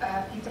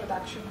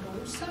introduction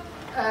rules.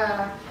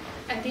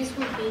 And this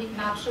will be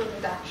natural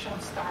deduction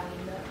style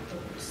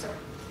rules.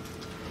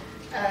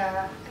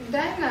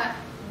 Then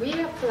we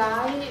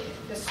apply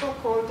the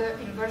so-called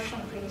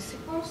inversion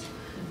principles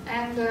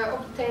and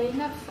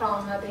obtain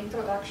from the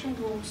introduction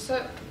rules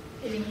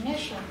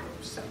elimination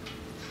rules.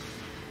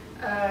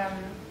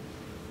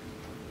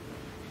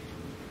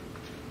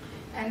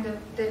 And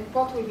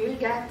what we will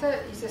get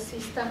is a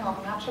system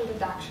of natural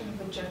deduction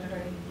with general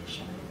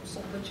elimination rules,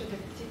 of which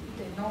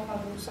the normal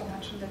rules of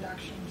natural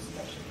deduction in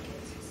special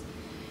cases.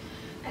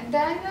 And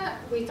then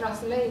we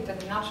translate the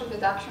natural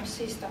deduction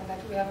system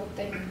that we have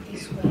obtained in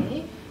this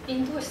way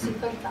into a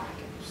sequent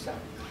calculus.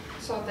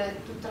 So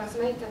to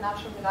translate the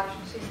natural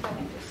deduction system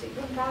into a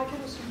sequent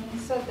calculus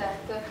means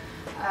that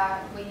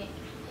we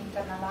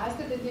internalize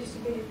the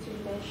deducibility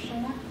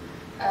relation,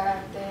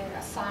 the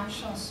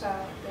assumptions,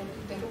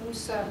 the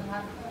rules of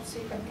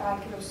sequent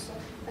calculus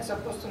as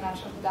opposed to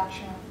natural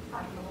deduction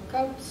are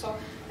local. So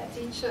at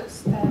each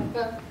step,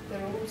 the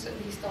rules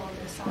list all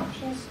the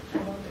assumptions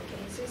and all the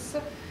cases.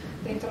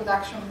 The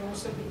introduction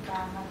rules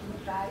become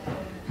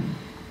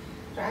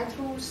right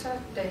rules,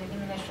 the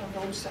elimination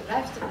rules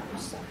left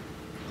rules.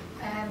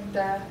 And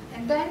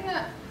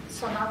then,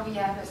 so now we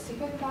have a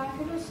sequent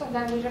calculus, and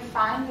then we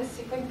refine the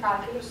sequent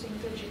calculus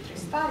into G3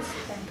 style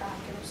sequent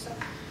calculus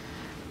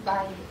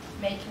by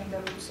making the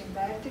rules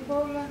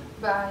invertible,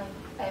 by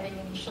having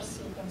initial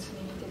sequence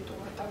limited to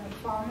atomic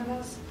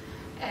formulas,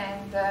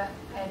 and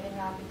having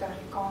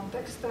arbitrary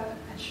context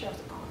and shared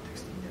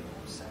context in the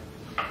rules.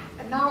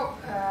 And now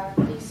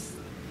this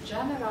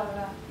general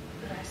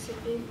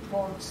recipe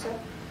works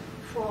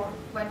for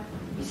when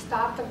we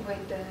start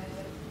with the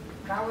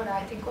Grauer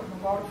writing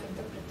Kolmogorov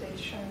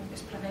interpretation,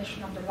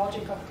 explanation of the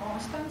logical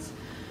constants.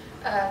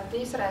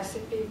 This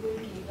recipe will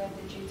give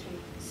the G3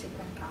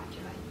 sequent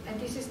calculi. And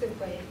this is the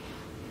way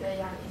they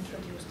are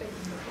introduced in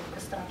the book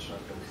Structural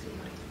Proof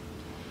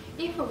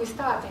Theory. If we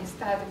start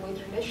instead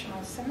with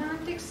relational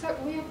semantics,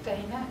 we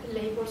obtain a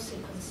label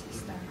sequence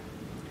system.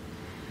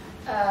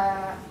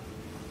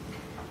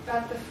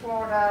 But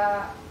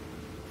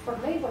for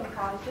label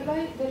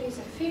calculi, there is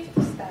a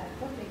fifth step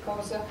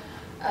because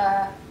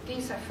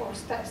these 4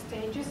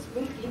 stages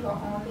will give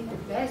only the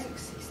basic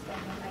system,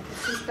 like the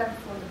system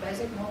for the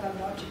basic modal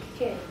logic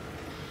K.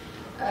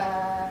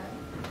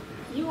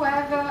 You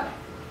have a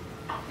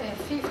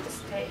fifth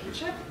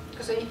stage,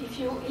 because if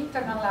you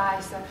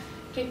internalize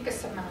Kripke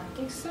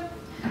semantics,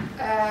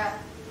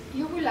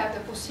 you will have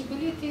the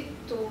possibility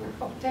to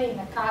obtain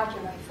a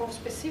calculi for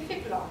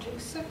specific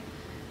logics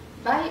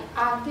by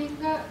adding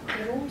the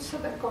rules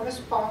that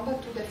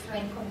correspond to the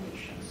frame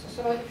conditions.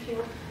 So if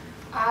you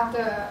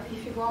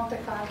want a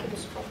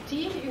calculus for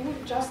T, you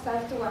will just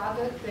have to add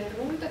the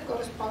rule that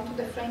corresponds to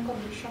the frame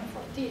condition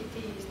for T.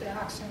 T is the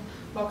axiom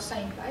box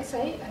A implies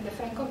A, and the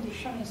frame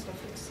condition is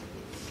reflexivity.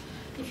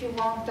 If you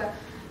want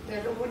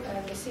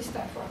the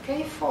system for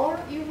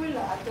K4, you will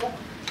add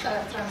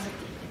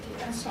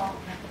transitivity, and so on.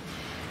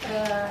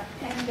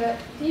 And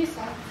this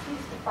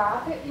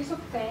part is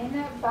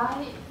obtained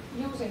by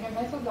using a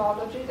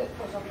methodology that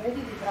was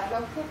already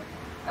developed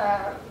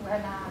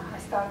when I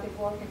started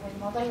working with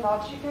modal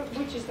logic,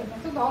 which is the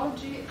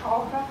methodology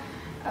of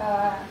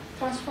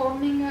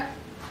transforming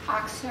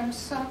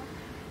axioms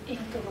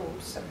into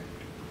rules.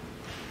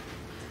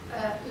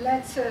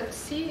 Let's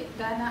see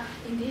then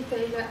in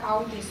detail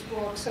how this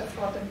works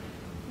for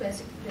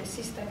the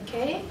system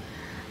K.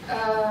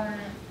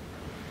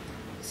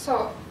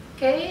 So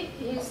K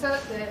is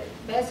the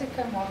basic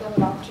modal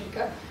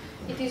logic.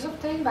 It is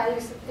obtained by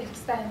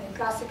extending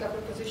classical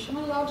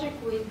propositional logic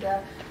with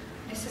the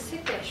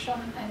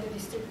necessitation and the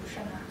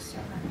distribution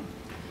axiom.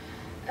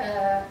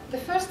 The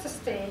first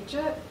stage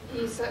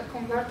is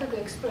converted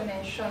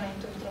explanation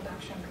into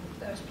introduction rule.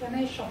 The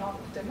explanation of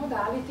the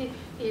modality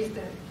is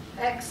the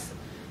X.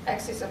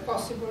 X is a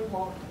possible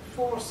word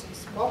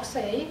forces box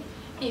A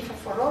if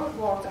for all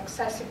words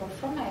accessible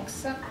from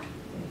X,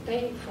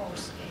 they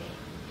force A.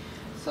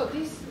 So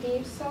this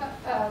gives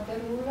the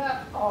rule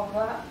of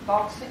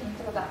box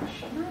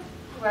introduction,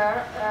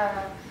 where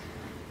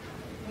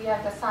we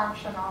have the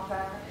assumption of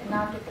an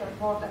arbitrary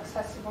word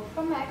accessible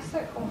from X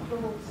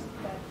concludes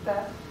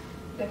that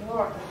the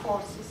word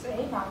forces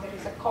A. Now there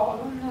is a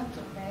colon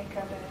to make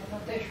the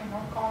notation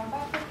more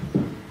compact,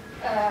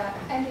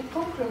 and it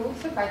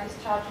concludes by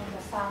discharging the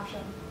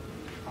assumption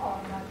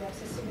on the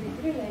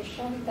accessibility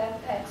relation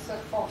that X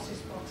forces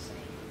box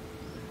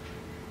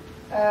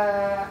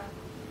A.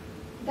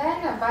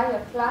 Then, by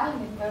applying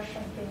the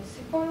inversion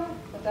principle,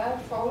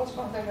 that follows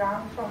from the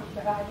ground from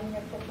deriving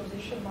a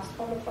proposition must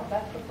follow from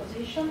that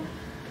proposition.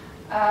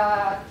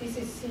 This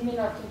is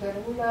similar to the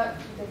rule,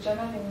 to the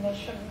general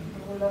elimination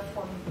rule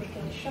for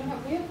implication.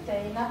 We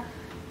obtain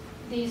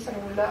this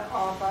rule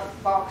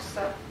of box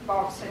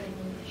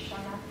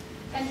elimination.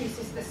 And this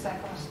is the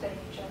second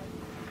stage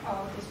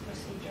of this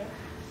procedure.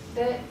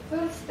 The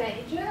third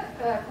stage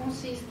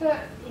consists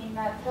in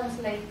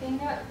translating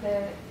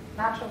the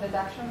natural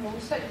deduction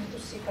rules into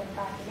sequent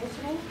calculus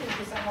rules.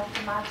 It is an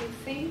automatic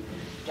thing.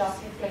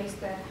 Just replace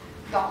the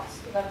dots,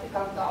 the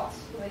vertical dots,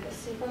 with the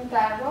sequent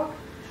error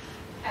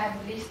and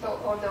list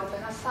all the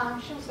open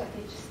assumptions at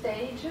each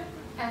stage,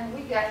 and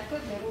we get the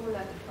rule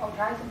of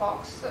right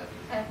box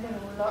and the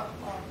rule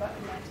of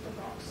left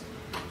box.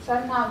 So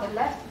now the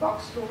left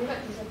box rule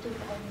is a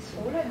two-points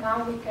rule, and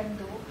now we can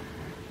do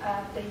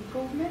the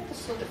improvement,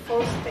 so the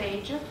fourth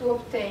stage, to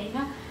obtain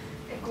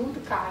a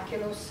good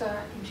calculus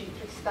in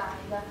G3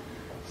 style.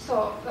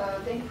 So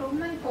the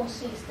improvement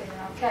consists in,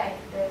 okay,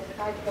 the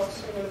right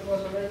box rule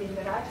was already in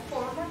the right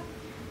form.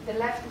 The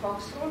left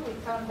box rule, we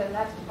turn the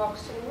left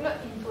box rule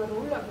into a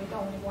rule with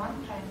only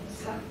one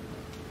premise,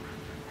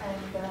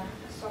 and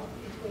so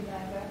it will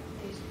have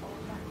this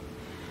form.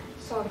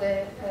 So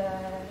the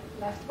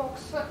left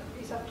box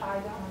is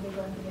applied only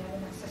when we have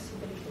an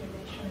accessibility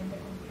relation in the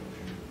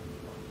conclusion,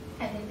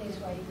 and in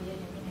this way we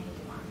eliminate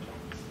one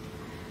premise.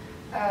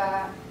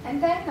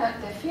 And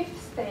then the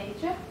fifth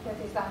stage, that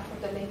is done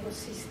for the label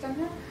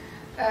system,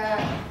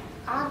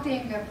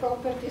 adding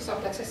properties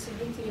of the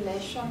accessibility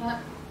relation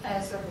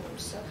as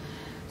rules.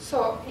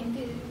 So in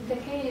the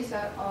case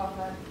of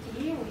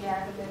T, we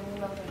have the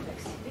rule of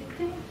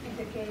reflexivity. In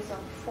the case of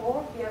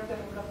 4, we have the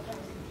rule of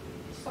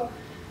transitivity. So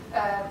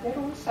the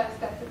rule says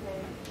that the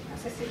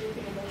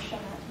accessibility relation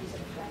is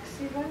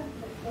reflexive,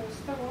 the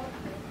first one,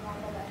 the one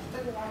on the left,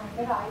 the one on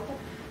the right,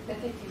 that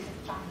it is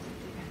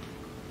transitive.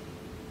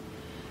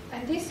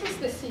 And this is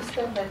the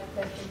system that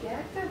we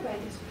get by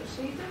this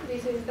procedure.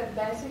 This is the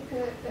basic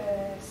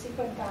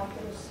sequent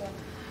calculus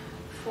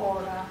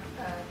for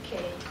K.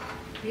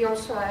 We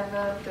also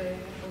have the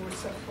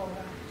rules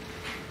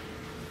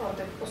for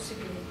the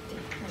possibility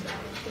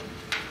modality.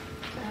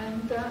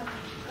 And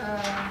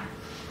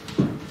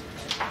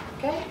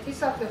okay,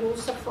 these are the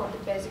rules for the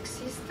basic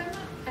system.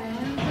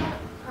 And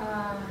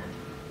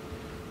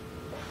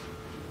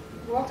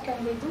what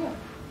can we do?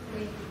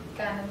 We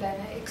can then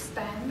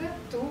extend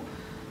to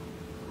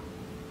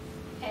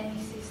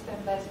any system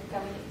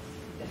basically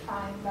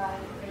defined by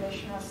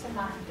relational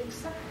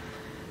semantics,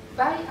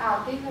 by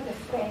adding the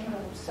frame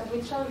rules,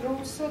 which are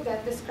rules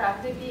that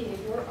describe the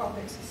behavior of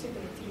the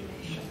accessibility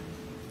relation.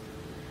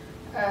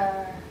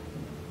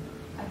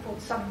 I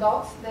put some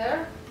dots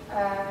there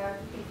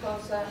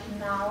because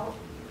now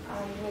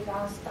I will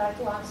try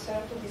to answer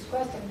to this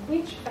question: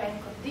 which frame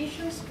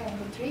conditions can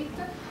we treat?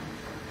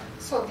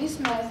 So this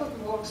method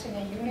works in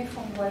a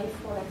uniform way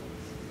for a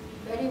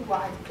very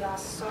wide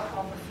class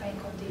of frame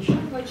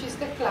condition, which is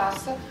the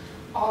class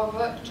of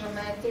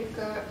geometric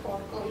or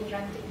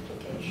coherent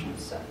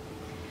implications.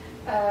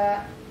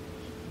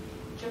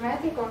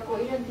 Geometric or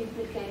coherent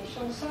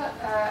implications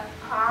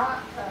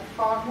are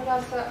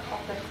formulas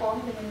of the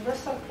form, the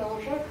universal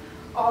closure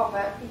of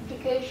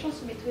implications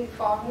between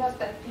formulas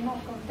that do not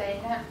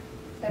contain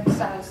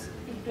themselves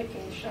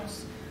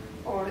implications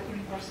or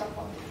universal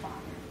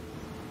quantifier.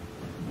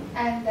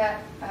 And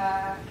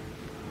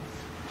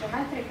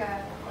geometric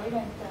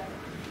coherent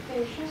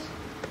implications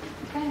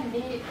can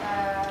be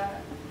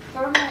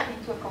turned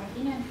into a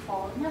convenient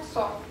form.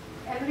 So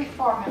every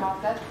formula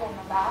of that form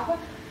above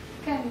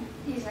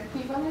is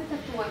equivalent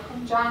to a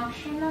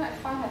conjunction, a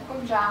finite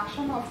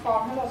conjunction of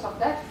formulas of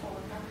that form.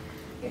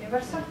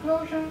 Universal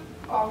closure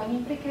of an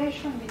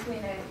implication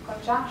between a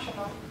conjunction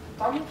of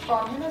atomic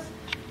formulas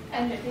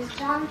and the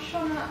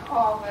disjunction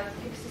of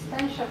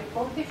existentially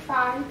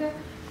quantified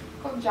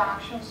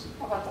conjunctions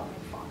of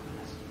atomic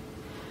formulas.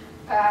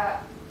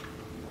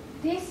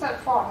 These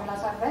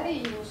formulas are very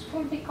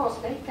useful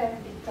because they can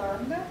be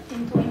turned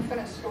into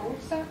inference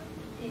rules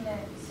in a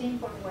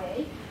simple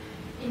way,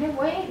 in a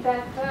way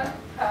that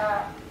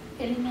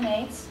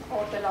eliminates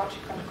all the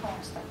logical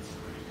constants.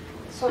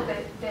 So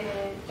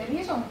the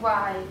reason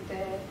why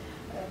the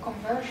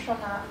conversion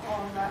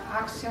of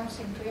axioms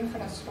into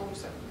inference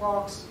rules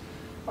works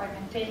while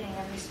maintaining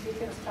a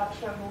visibility of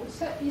structural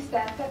rules is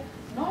that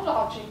no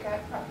logic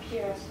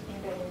appears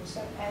in the rules,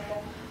 and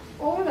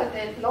all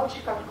the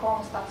logical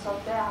constants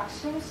of the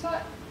axioms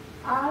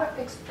are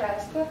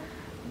expressed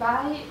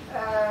by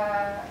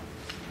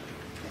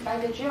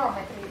the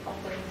geometry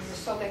of the rules.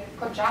 So the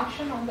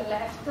conjunction on the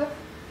left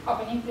of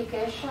an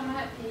implication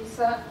is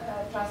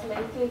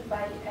translated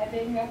by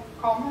having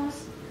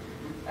commas,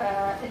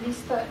 a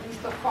list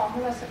of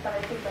formulas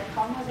separated by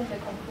commas in the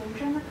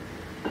conclusion.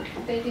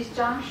 The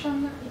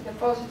disjunction in the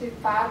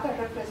positive part are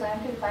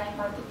represented by a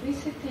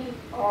multiplicity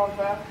of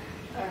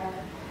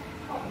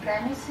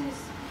premises.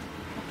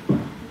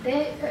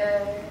 The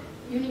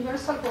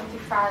universal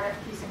quantifier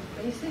is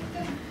implicit.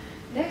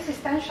 The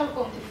existential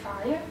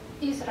quantifier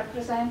is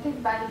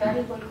represented by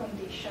variable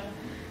condition.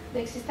 The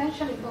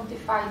existentially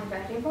quantified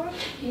variable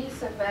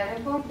is a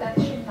variable that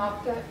should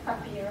not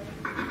appear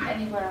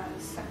anywhere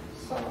else.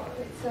 So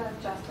it's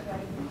just a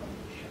variable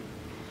condition.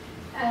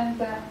 And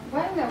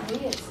when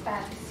we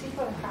extend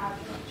sequent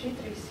calculus,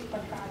 G3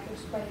 sequent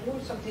calculus by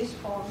rules of this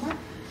form,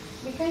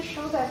 we can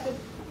show that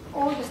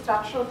all the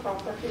structural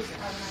properties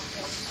are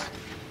maintained.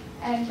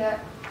 And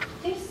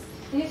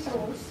these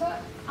rules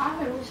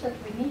are the rules that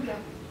we need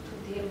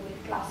to deal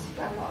with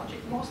classical logic.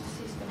 Most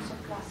systems of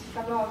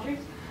classical logic,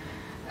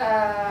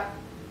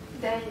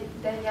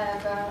 they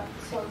have,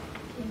 so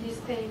in this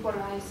table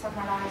I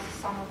summarize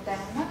some of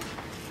them.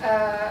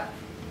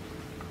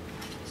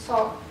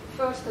 So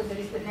first there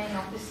is the name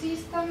of the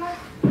system,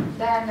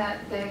 then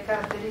the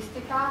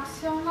characteristic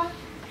axiom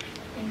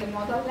in the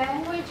modal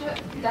language,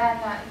 then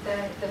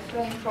the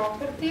frame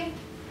property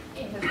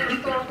in the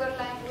first order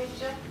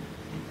language,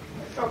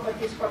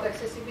 properties for the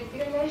accessibility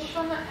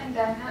relation, and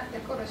then the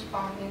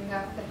corresponding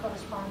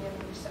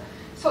rules.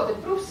 So the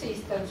proof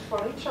systems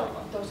for each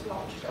of those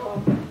logics,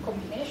 or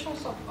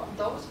combinations of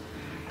those,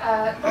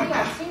 they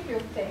are simply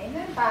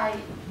obtained by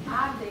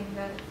adding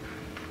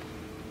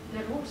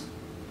the rules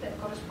that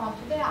correspond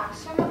to the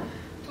axiom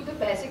to the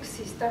basic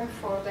system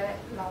for the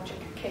logic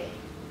K.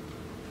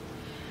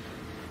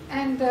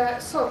 And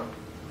so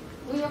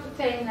we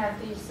obtain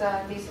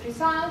these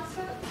results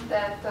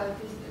that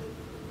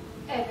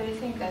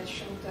everything that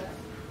should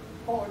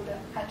hold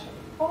actually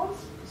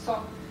holds.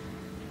 So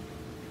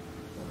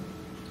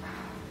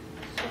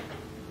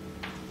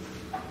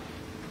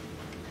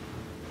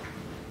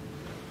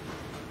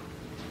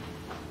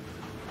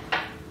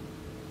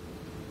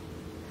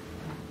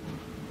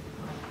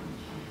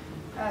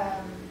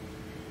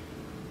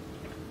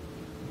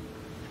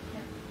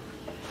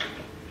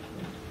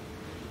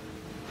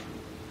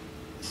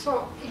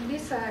so in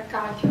this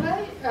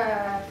calculi,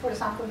 for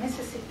example,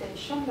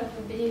 necessitation, that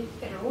would be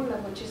a rule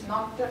which is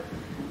not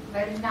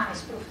very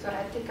nice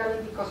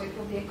proof-theoretically, because it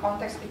would be a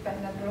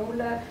context-dependent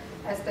rule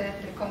as the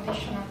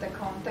condition of the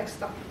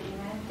context of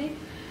implementing,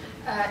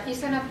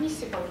 is an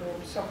admissible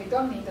rule, so we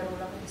don't need a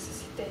rule of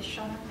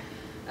necessitation.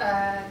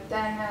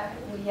 Then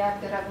we have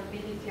the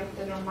reliability of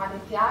the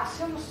normality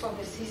axiom, so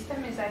the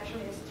system is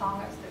actually as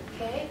strong as the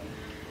K,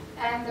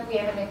 and we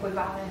have an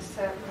equivalence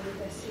with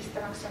the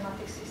system,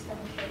 axiomatic system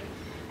K,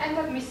 and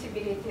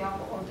admissibility of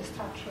all the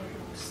structural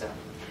rules.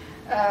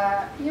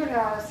 Here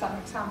are some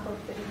example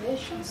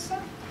derivations.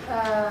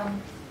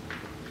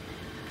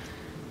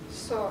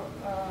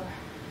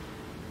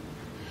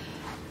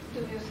 Do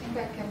you think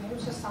I can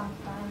use some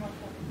time of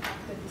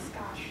the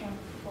discussion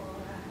for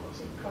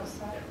because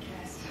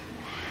yes.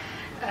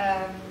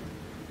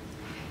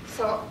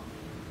 So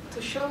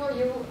to show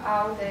you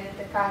how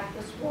the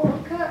calculus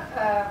work,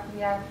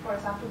 we have, for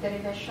example,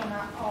 derivation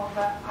of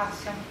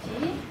axiom T,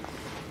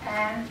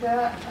 and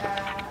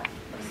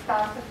we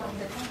start from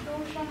the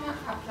conclusion,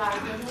 apply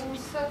the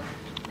rules,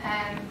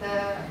 and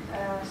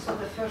so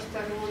the first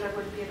rule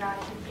will be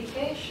right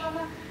implication,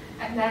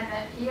 and then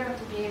here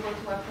to be able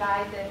to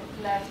apply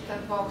the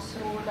left box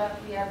rule,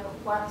 we have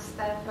one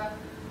step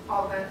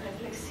of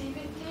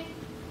reflexivity,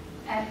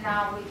 and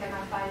now we can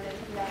apply the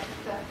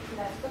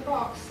left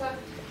box,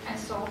 and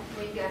so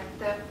we get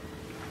the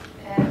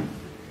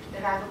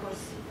derivable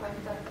sequent,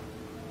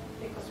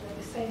 because we have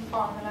the same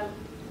formula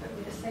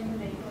with the same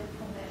label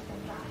from left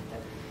and right,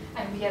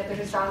 and we have the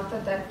result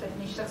that the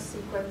initial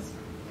sequence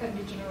can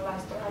be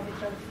generalized to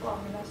arbitrary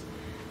formulas.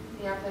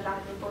 We have the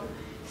derivable.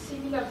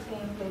 Similar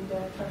thing with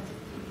the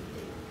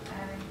transitivity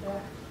and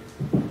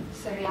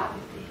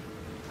seriality.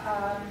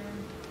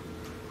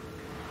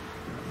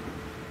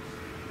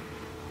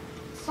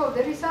 So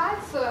the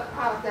results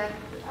are that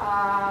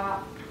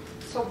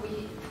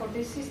for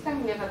this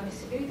system we have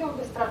admissibility of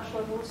the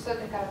structural rules, the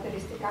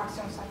characteristic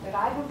axioms are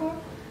derivable,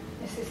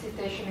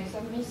 necessitation is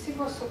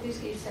admissible, so this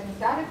gives an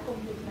indirect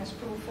completeness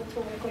proof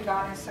through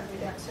equivalence with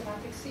the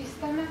axiomatic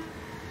system.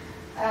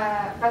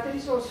 But there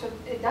is also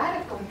a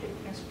direct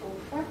completeness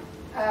proof.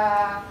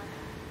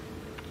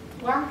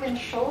 One can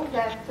show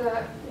that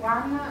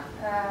one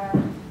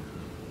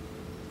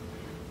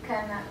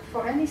can,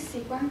 for any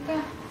sequent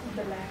in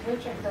the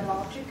language and the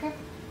logic,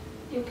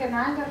 you can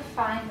either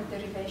find the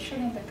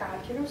derivation in the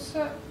calculus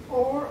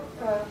or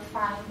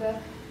find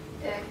a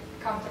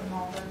counter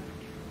model.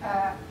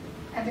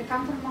 And the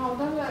counter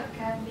model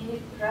can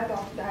be read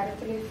off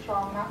directly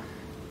from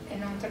a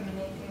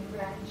non-terminating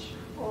branch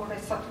or a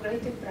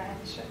saturated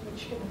branch,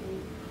 which can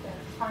be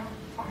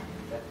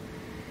finite.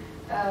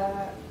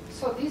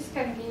 So this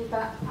can give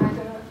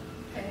either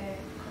a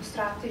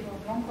constructive or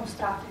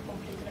non-constructive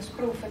completeness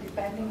proof,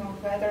 depending on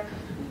whether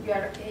we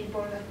are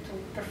able to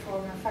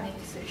perform a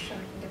finitization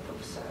in the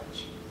proof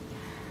search.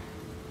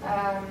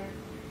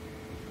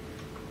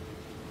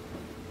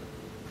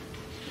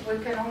 We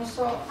can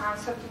also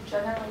answer the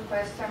general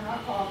question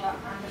of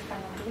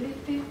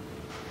understandability.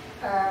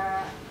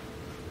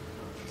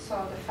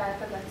 So the fact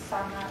that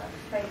some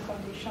frame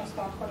conditions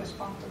don't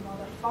correspond to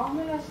model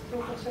formulas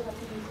through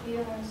conservativity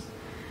theorems,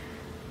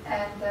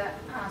 and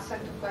answer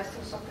to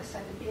questions of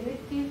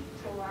decidability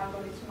through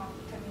algorithm of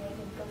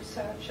terminating proof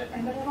search.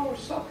 And there are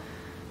also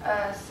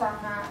some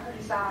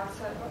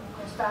results on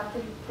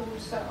constructive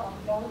proofs of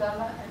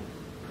model and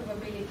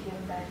probability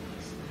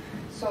embeddings.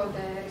 So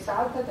the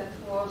result that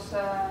was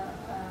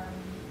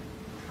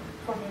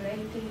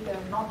formulated,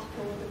 not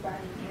proved by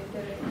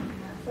Geder in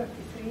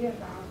 33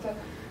 about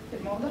the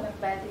model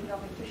embedding of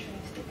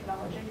intuitionistic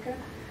logic,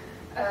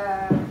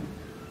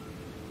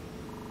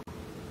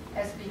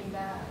 has been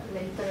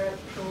later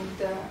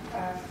proved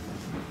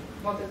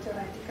model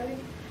theoretically.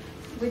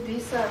 With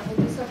this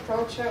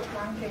approach,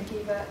 one can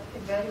give a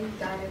very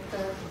direct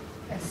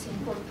and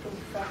simple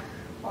proof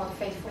of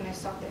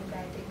faithfulness of the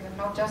embedding,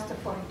 not just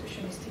for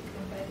intuitionistic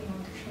embedding,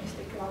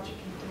 intuitionistic logic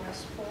into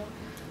S4,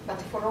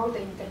 but for all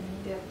the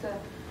intermediate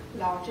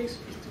logics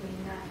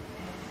between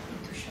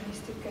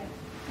intuitionistic and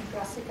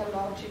classical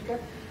logic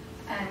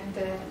and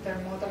their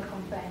model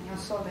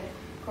companions, so the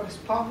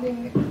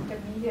corresponding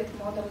intermediate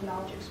model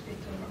logics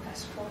between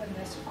S4 and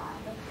S5.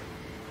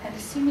 And a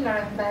similar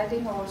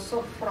embedding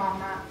also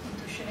from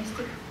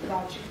intuitionistic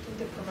logic to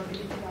the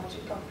probability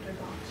logic of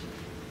pedagogy.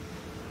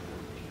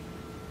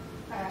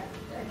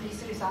 And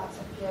these results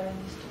appear in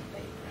these two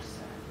papers.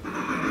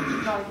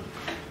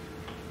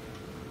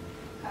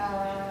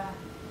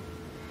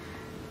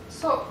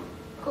 So,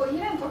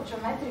 coherent or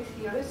geometric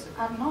theories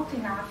are not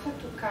enough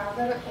to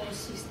cover all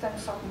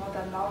systems of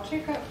model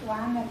logic.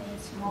 One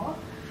needs more,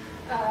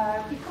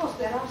 because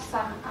there are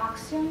some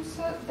axioms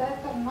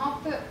that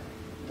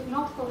do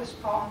not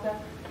correspond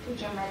to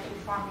geometric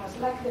formulas,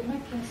 like the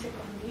McKinsey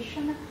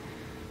condition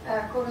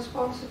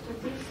corresponds to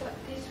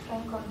this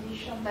frame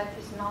condition that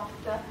is not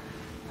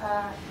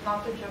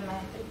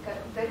geometric.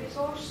 There is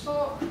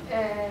also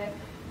an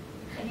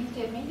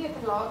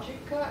intermediate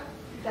logic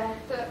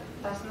that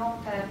does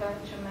not have a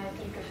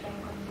geometric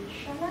frame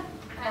condition,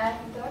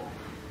 and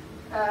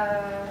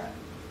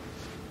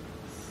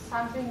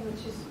something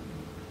which is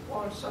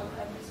also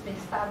has been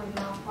studied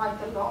now quite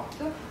a lot,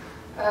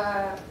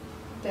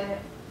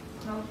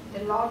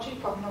 the logic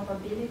of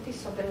knowability,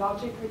 so the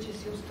logic which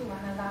is used to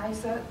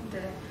analyze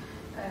the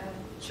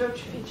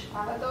Church-Fitch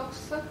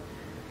paradox,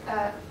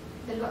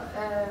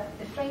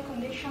 the frame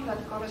condition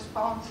that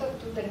corresponds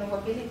to the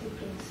knowability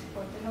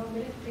principle. The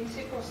knowability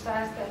principle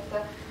says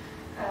that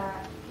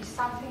if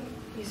something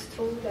is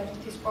true, then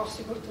it is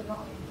possible to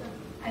know it.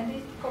 And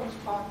it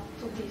corresponds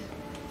to this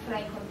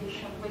frame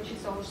condition, which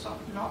is also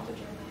not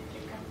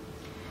geometric.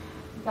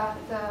 But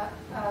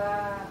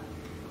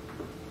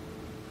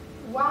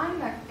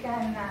one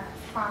can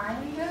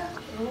find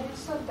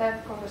rules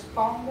that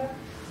correspond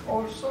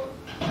also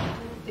to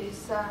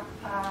these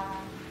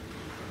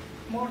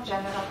more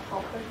general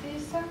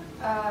properties.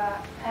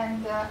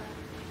 And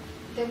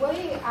the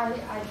way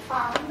I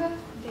found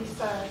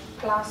this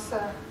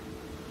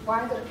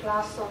wider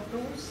class of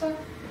rules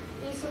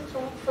is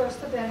through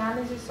first the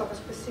analysis of a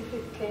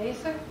specific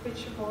case,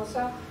 which was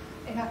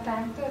an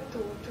attempt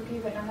to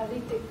give an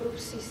analytic proof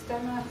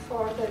system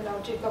for the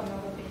logic of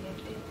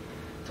knowability,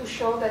 to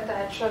show that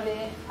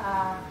actually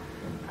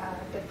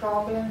the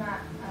problem,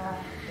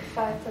 the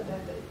fact that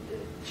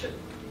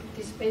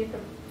this paper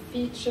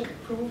Fitch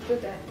proved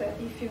that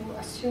if you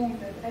assume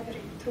that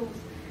every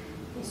truth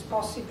is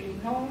possibly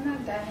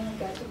known, then you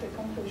get to the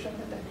conclusion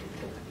that every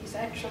truth is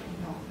actually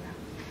known.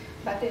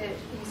 But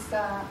his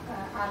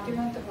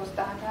argument was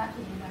done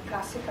in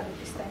classical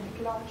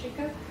epistemic logic,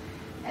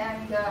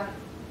 and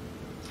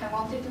I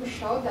wanted to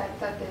show that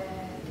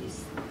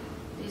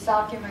this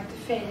argument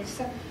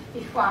fails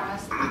if one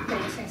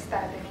takes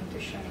instead an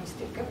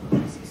intuitionistic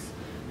basis.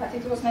 But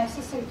it was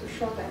necessary to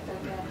show that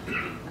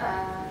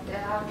the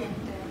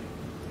argument, the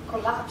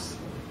collapse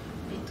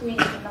between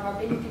the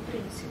knowability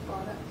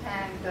principle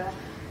and the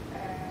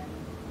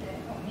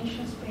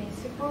omniscience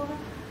principle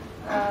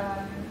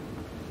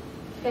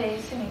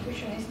fails in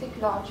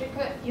intuitionistic logic.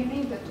 You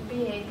need to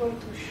be able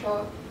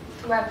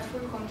to have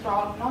full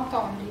control not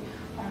only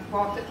on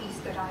what is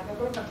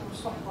derivable, but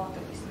also on what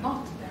is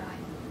not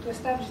derivable. To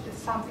establish that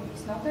something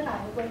is not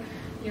derivable,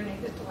 you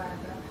need to have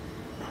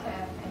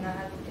an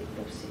analytic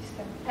proof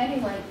system.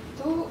 Anyway,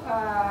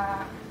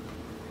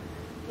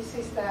 this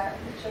is the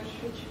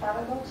Church-Fitch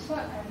paradox,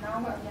 and now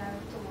I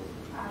have to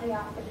hurry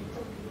up a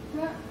little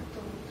bit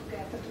to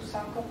get to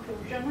some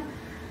conclusion.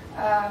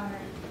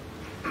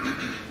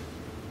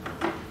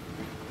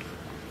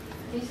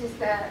 This is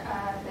the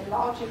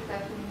logic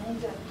that we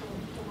need to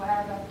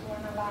have to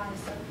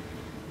analyze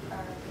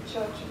the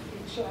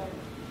Church-Fitch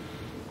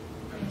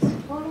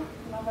principle,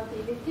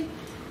 knowability.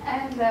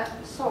 And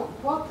so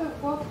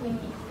what we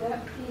need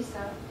is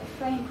a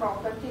frame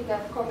property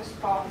that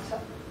corresponds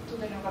to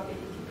the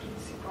knowability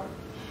principle.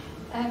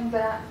 And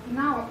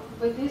now,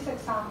 with this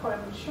example, I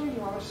will show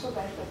you also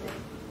that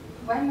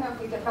when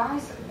we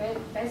devise a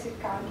basic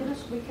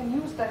calculus, we can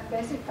use that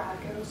basic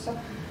calculus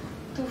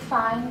to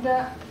find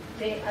the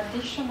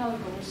additional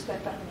rules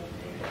that are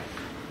needed.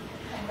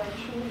 And I'll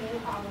show you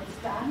how it's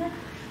done.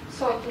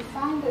 So to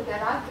find the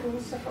right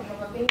rules for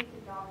knowability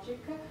logic,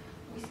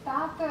 we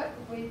start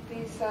with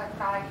this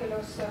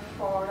calculus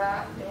for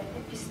the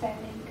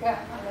epistemic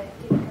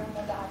analytic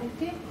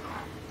modality,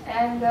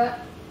 and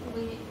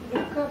we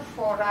look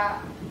for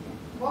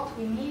what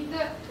we need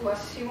to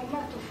assume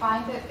to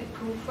find a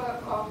proof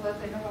of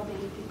the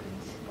knowability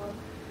principle.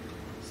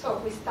 So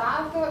we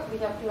start, we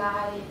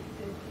apply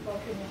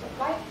what we need to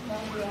apply. Then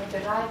we have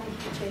the right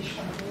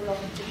implication rule of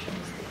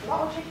intuitionistic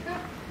logic.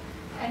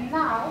 And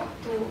now,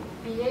 to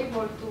be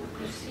able to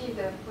proceed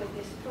with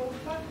this proof,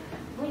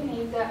 we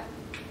need to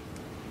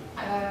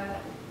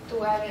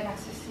have an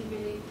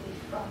accessibility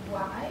from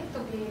Y to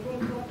be able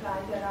to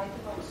apply the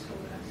right box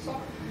rule. So,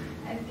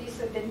 and this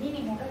the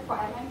minimum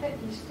requirement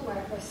is to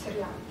have a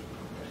seriality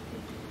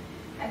property.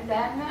 And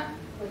then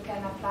we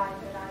can apply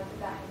the right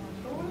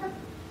diamond rule.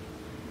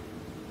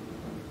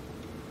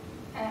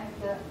 And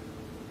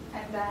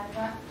then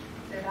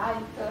the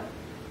right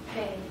K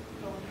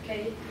rule.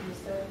 K is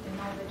the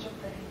knowledge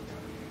operator.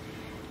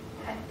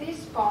 At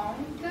this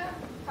point,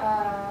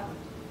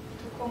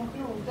 to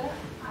conclude,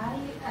 I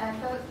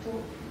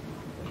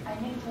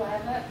need to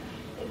have a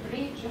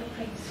bridge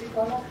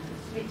principle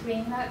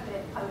between the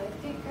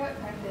alectic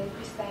and the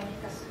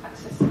epistemic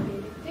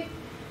accessibility,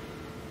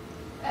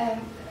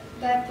 and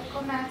that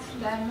connects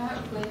them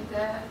with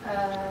the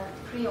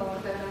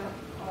pre-order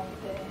of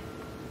the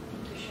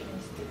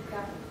intuitionistic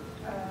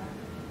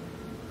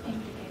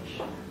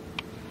implication.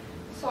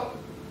 So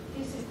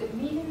this is the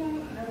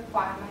minimum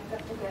requirement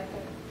to get a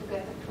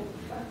proof,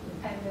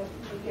 and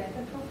we get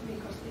a proof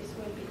because this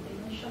will be the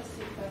initial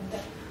sequence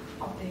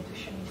of the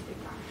intuitionistic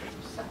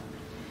axioms.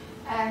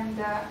 And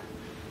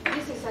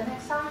this is an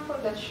example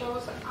that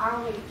shows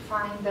how we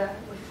find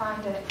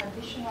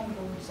additional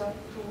rules to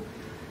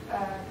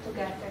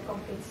get a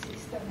complete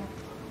system.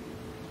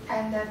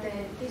 And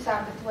these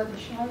are the two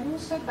additional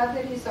rules, but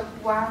there is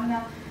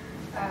one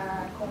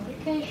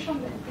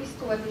complication, that these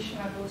two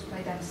additional rules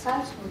by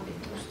themselves would be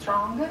too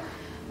strong,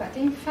 but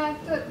in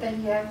fact they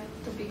have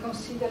to be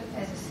considered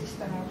as a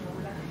system of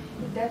rule.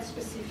 In that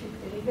specific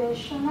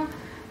derivation,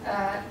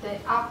 the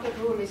upper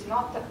rule is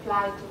not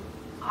applied to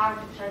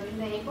arbitrary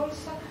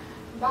labels,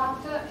 but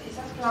is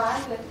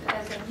applied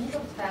as a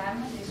middle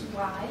term, this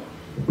Y,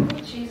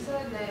 which is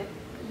the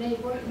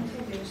label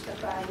introduced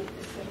by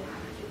the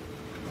seriality.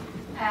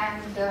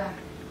 And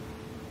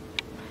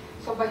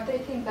so by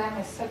taking them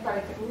as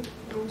separate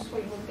rules,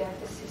 we would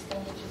get a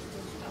system which is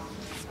too strong.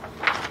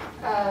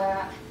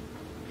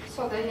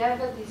 So they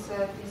have these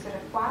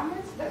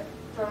requirements that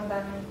turn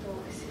them into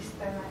a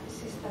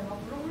system of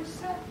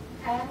rules,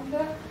 and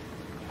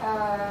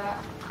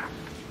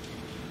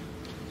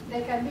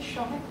they can be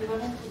shown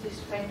equivalent to this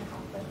frame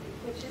property,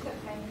 which is a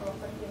frame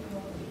property in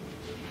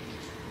mobility.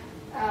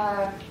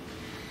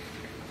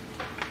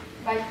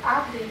 By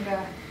adding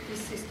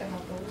this system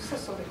of rules,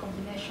 so the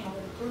combination of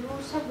the two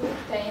rules, we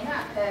obtain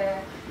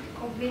a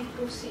complete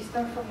proof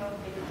system for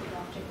normability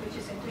logic, which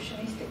is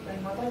intuitionistic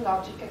model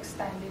logic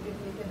extended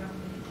with the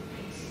normability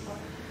principle,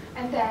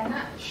 and then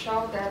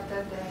show that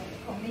the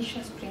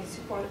omniscience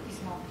principle is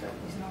not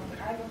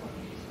derivable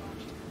in this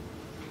logic.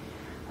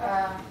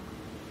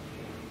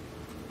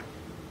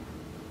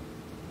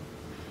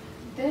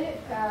 The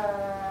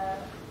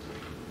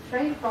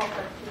frame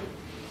property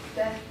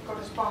that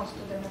corresponds to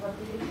the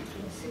knowability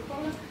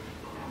principle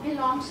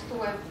belongs to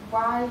a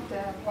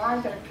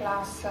wider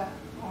class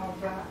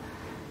of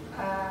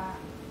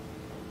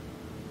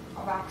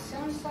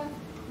axioms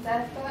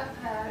that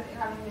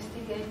are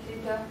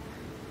investigated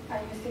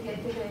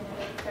in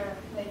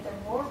later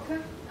work,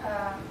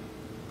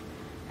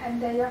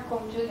 and they are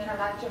called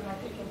generalized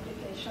geometric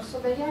implications. So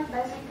they are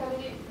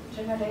basically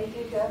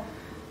generated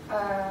in a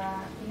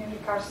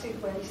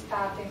recursive way,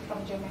 starting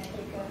from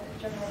geometric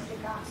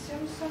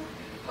axioms.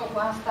 So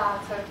one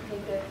starts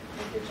with the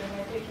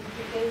geometric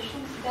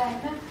implications, then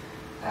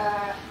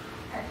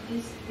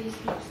this gives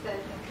the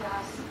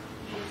class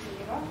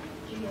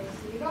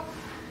GA0,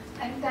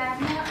 and then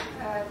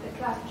the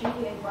class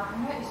GA1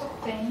 is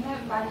obtained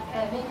by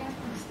having,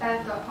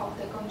 instead of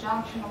the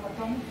conjunction of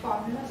atomic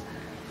formula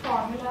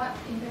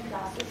in the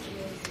class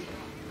GA0,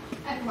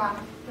 and one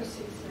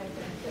proceeds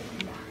later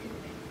inductively.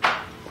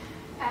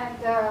 And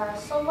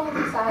so what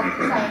is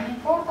an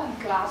important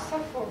class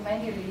for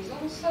many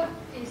reasons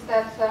is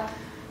that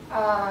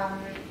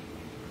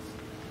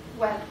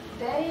well,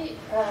 they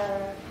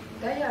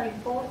are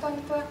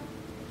important for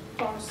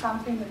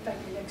something that I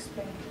will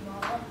explain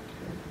tomorrow,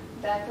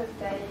 that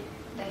they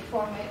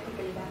form a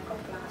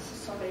Greenberg class,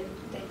 so they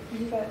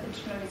give a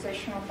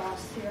generalization of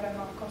Barr's theorem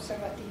of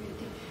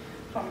conservativity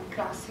from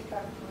classical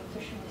to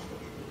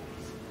intuitionistic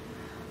theories.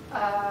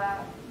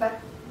 But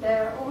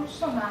they're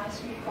also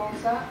nice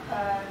because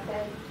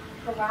they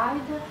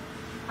provide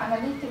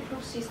analytic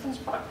proof systems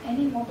for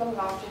any model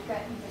logic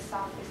in the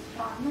southeast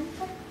fragment.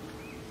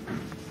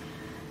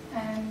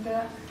 And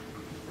I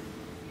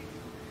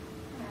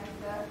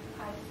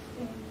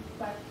think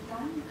by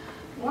time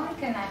one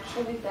can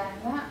actually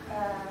then,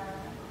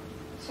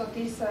 so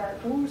these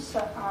rules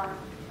are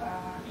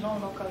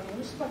non-local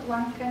rules, but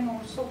one can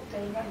also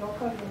obtain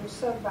local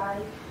rules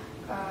by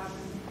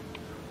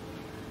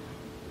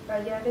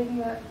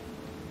having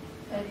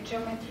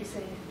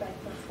by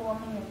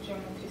performing a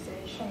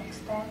geometrization,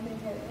 extending,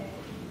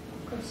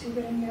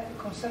 considering a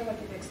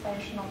conservative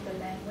extension of the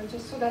language,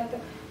 so that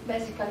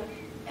basically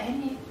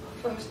any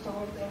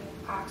first-order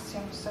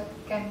axioms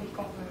can be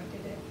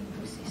converted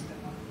into a system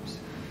of rules.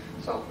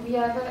 So we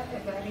have a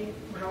very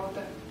broad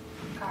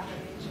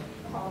coverage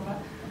of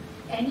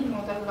any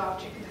model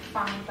logic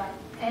defined by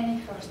any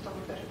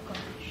first-order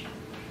condition.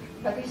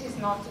 But this is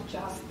not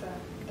just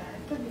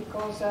that,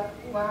 because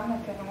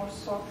one can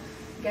also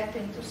get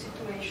into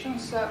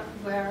situations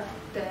where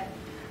the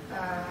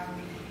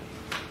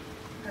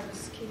I will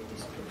skip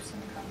these proofs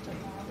and counter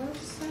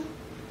models.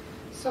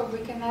 So we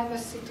can have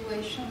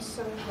situations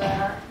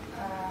where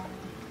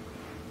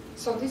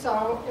so these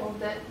are all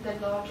the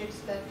logics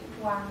that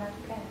one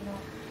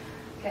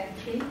can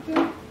treat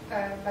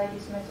by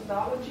this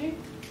methodology.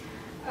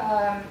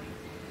 And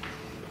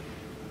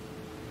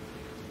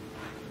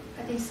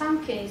in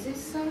some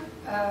cases,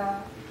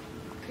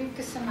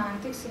 cryptic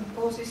semantics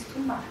imposes too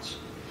much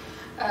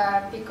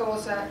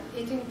because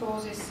it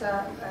imposes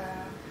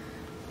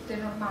the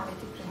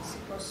normality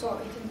principle. So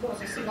it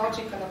imposes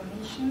logical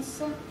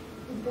omniscience,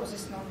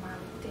 imposes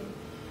normality.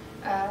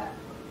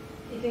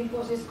 It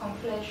imposes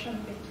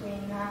conflation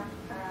between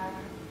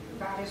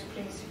various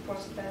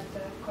principles that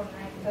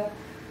connect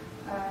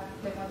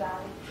the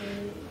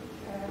modality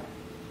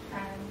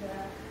and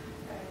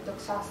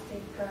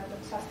doxastic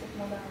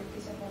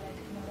modalities and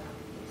analytic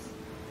modalities.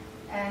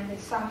 And in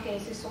some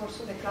cases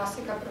also the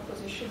classical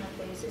propositional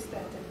basis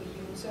that we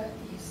use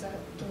is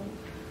too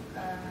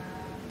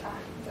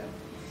tight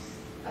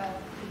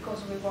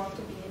because we want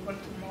to be able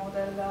to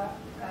model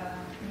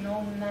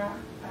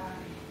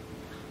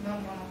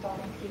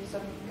non-monotonic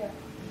reasoning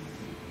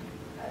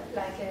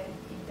like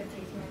in the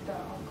treatment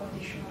of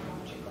conditional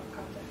logic or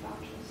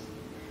counterfactuals.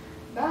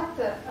 But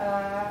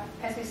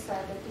as I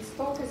said, this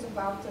talk is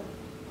about the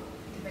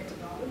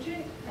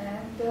methodology,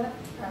 and the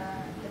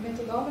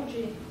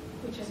methodology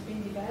which has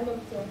been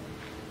developed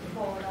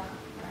for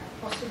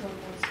possible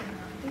world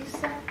semantics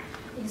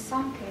in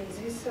some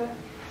cases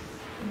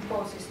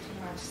imposes too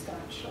much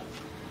structure.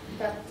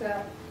 But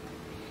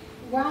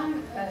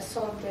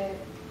so the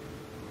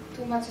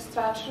too much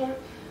structure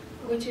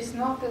which is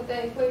not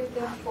adequate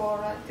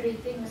for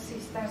treating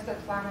systems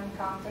that one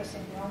encounters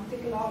in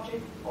deductive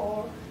logic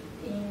or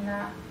in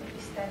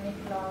epistemic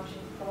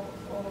logic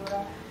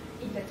or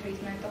in the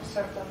treatment of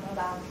certain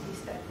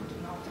modalities that do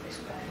not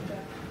respect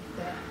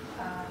the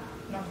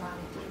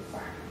normality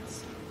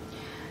requirements.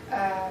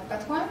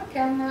 But one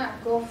can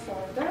go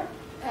further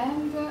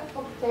and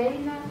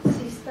obtain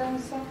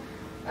systems,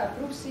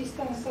 proof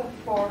systems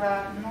for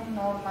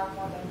non-normal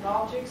model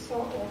logics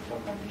or for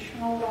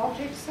conditional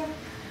logics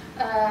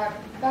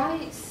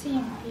by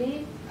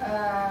simply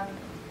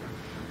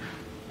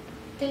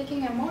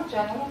taking a more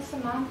general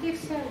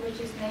semantics, which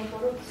is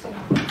neighborhood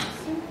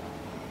semantics,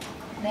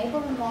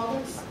 neighborhood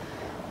models,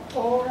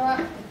 or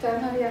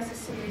ternary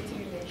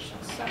accessibility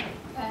relations.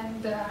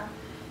 And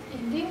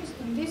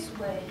in this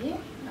way,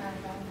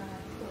 and then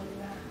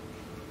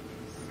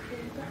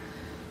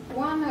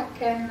one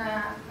can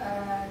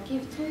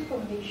give two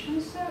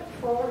conditions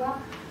for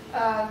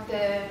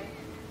the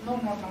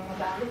non-normal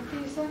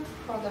modalities,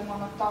 for the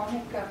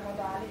monotonic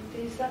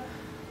modalities,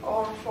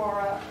 or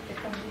for the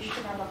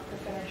conditional or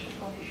preferential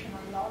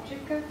conditional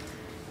logic.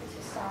 This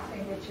is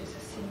something which is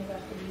similar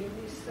to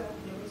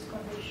Lewis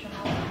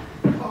conditional,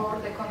 or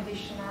the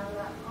conditional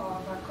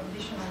of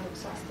conditional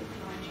exhaustive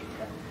logic.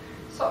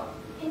 So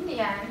in the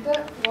end,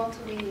 what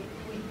we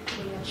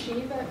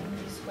achieve in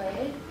this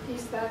way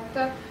is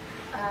that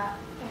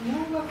we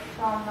move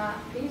from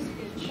this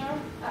picture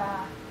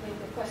with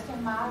the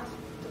question mark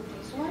to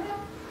this one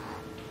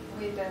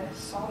with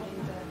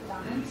solid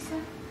lines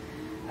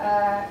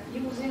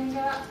using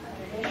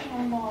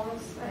relational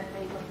models and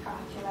label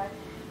calculi.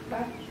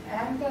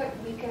 And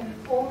we can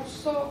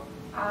also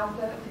add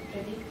the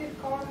predictive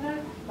corner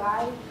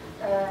by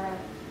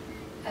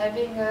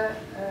having a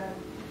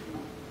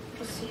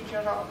procedure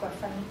of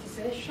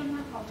finitization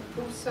of the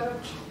proof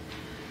search.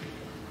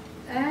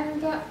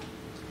 And the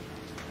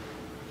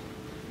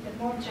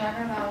more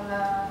general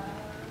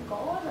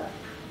goal,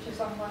 which is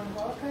ongoing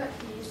work,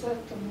 is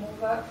to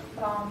move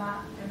from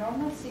the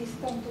normal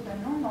system to the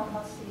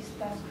non-normal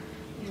system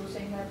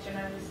using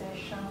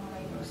generalization of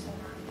label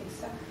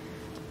semantics.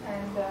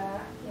 And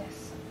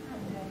yes,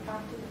 and then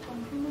come to the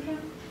conclusion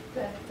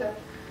that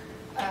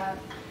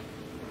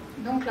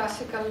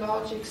non-classical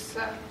logics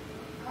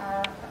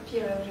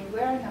appear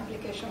everywhere in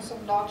applications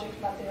of logic,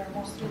 but they are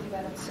mostly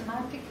developed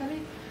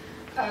semantically.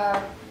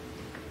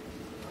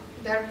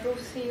 Their proof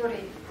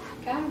theory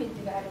can be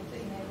developed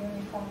in a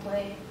uniform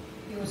way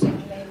using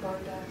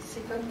labeled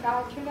sequent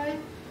calculi,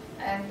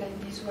 and in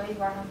this way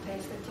one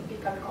obtains the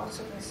typical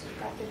consequence of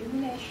cut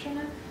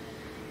elimination.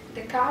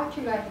 The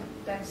calculi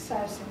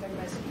themselves in the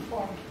basic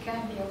form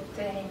can be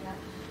obtained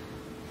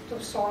to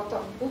sort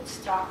of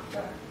bootstrap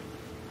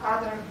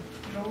other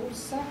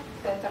rules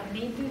that are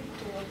needed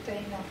to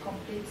obtain a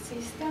complete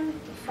system,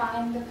 to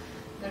find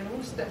the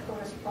rules that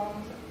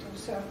correspond to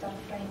certain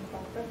frame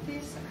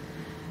properties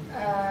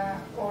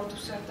or to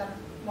certain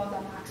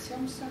modal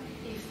axioms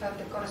if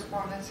the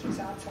correspondence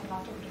results are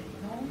not already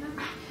known.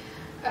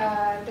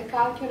 The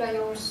calculi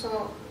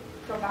also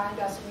provide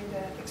us with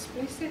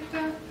explicit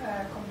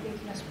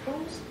completeness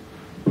proofs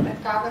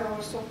that cover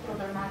also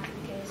problematic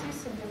cases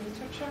cases in the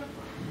literature,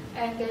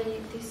 and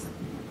these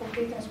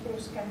completeness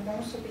proofs can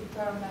also be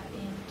turned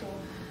into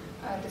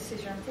a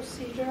decision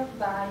procedure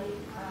by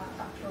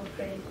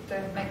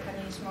appropriate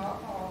mechanism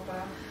of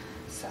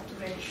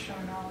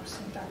saturation or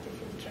syntactic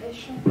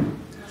filtration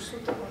or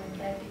suitable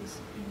embeddings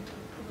into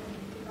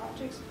probability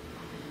logics.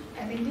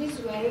 And in this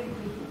way,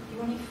 we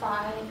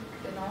unify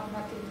the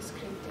normative,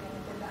 descriptive,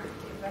 and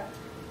deductive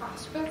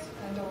aspects,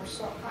 and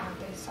also,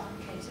 in some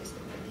cases, the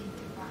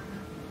predictive one.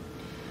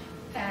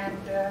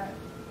 And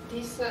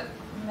this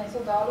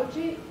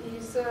methodology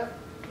is a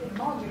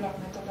modular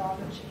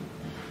methodology,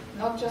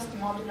 not just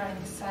modular in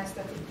the sense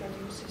that it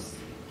produces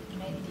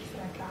many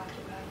different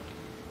calculi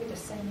with the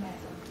same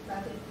method,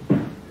 but the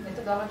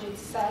methodology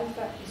itself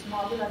is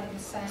modular in the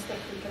sense that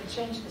we can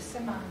change the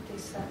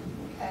semantics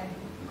and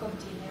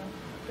continue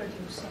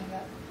producing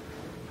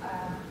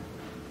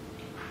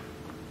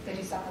the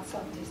results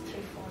of this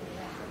threefold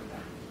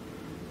method.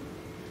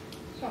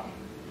 So,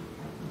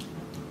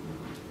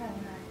 and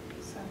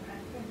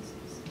summary.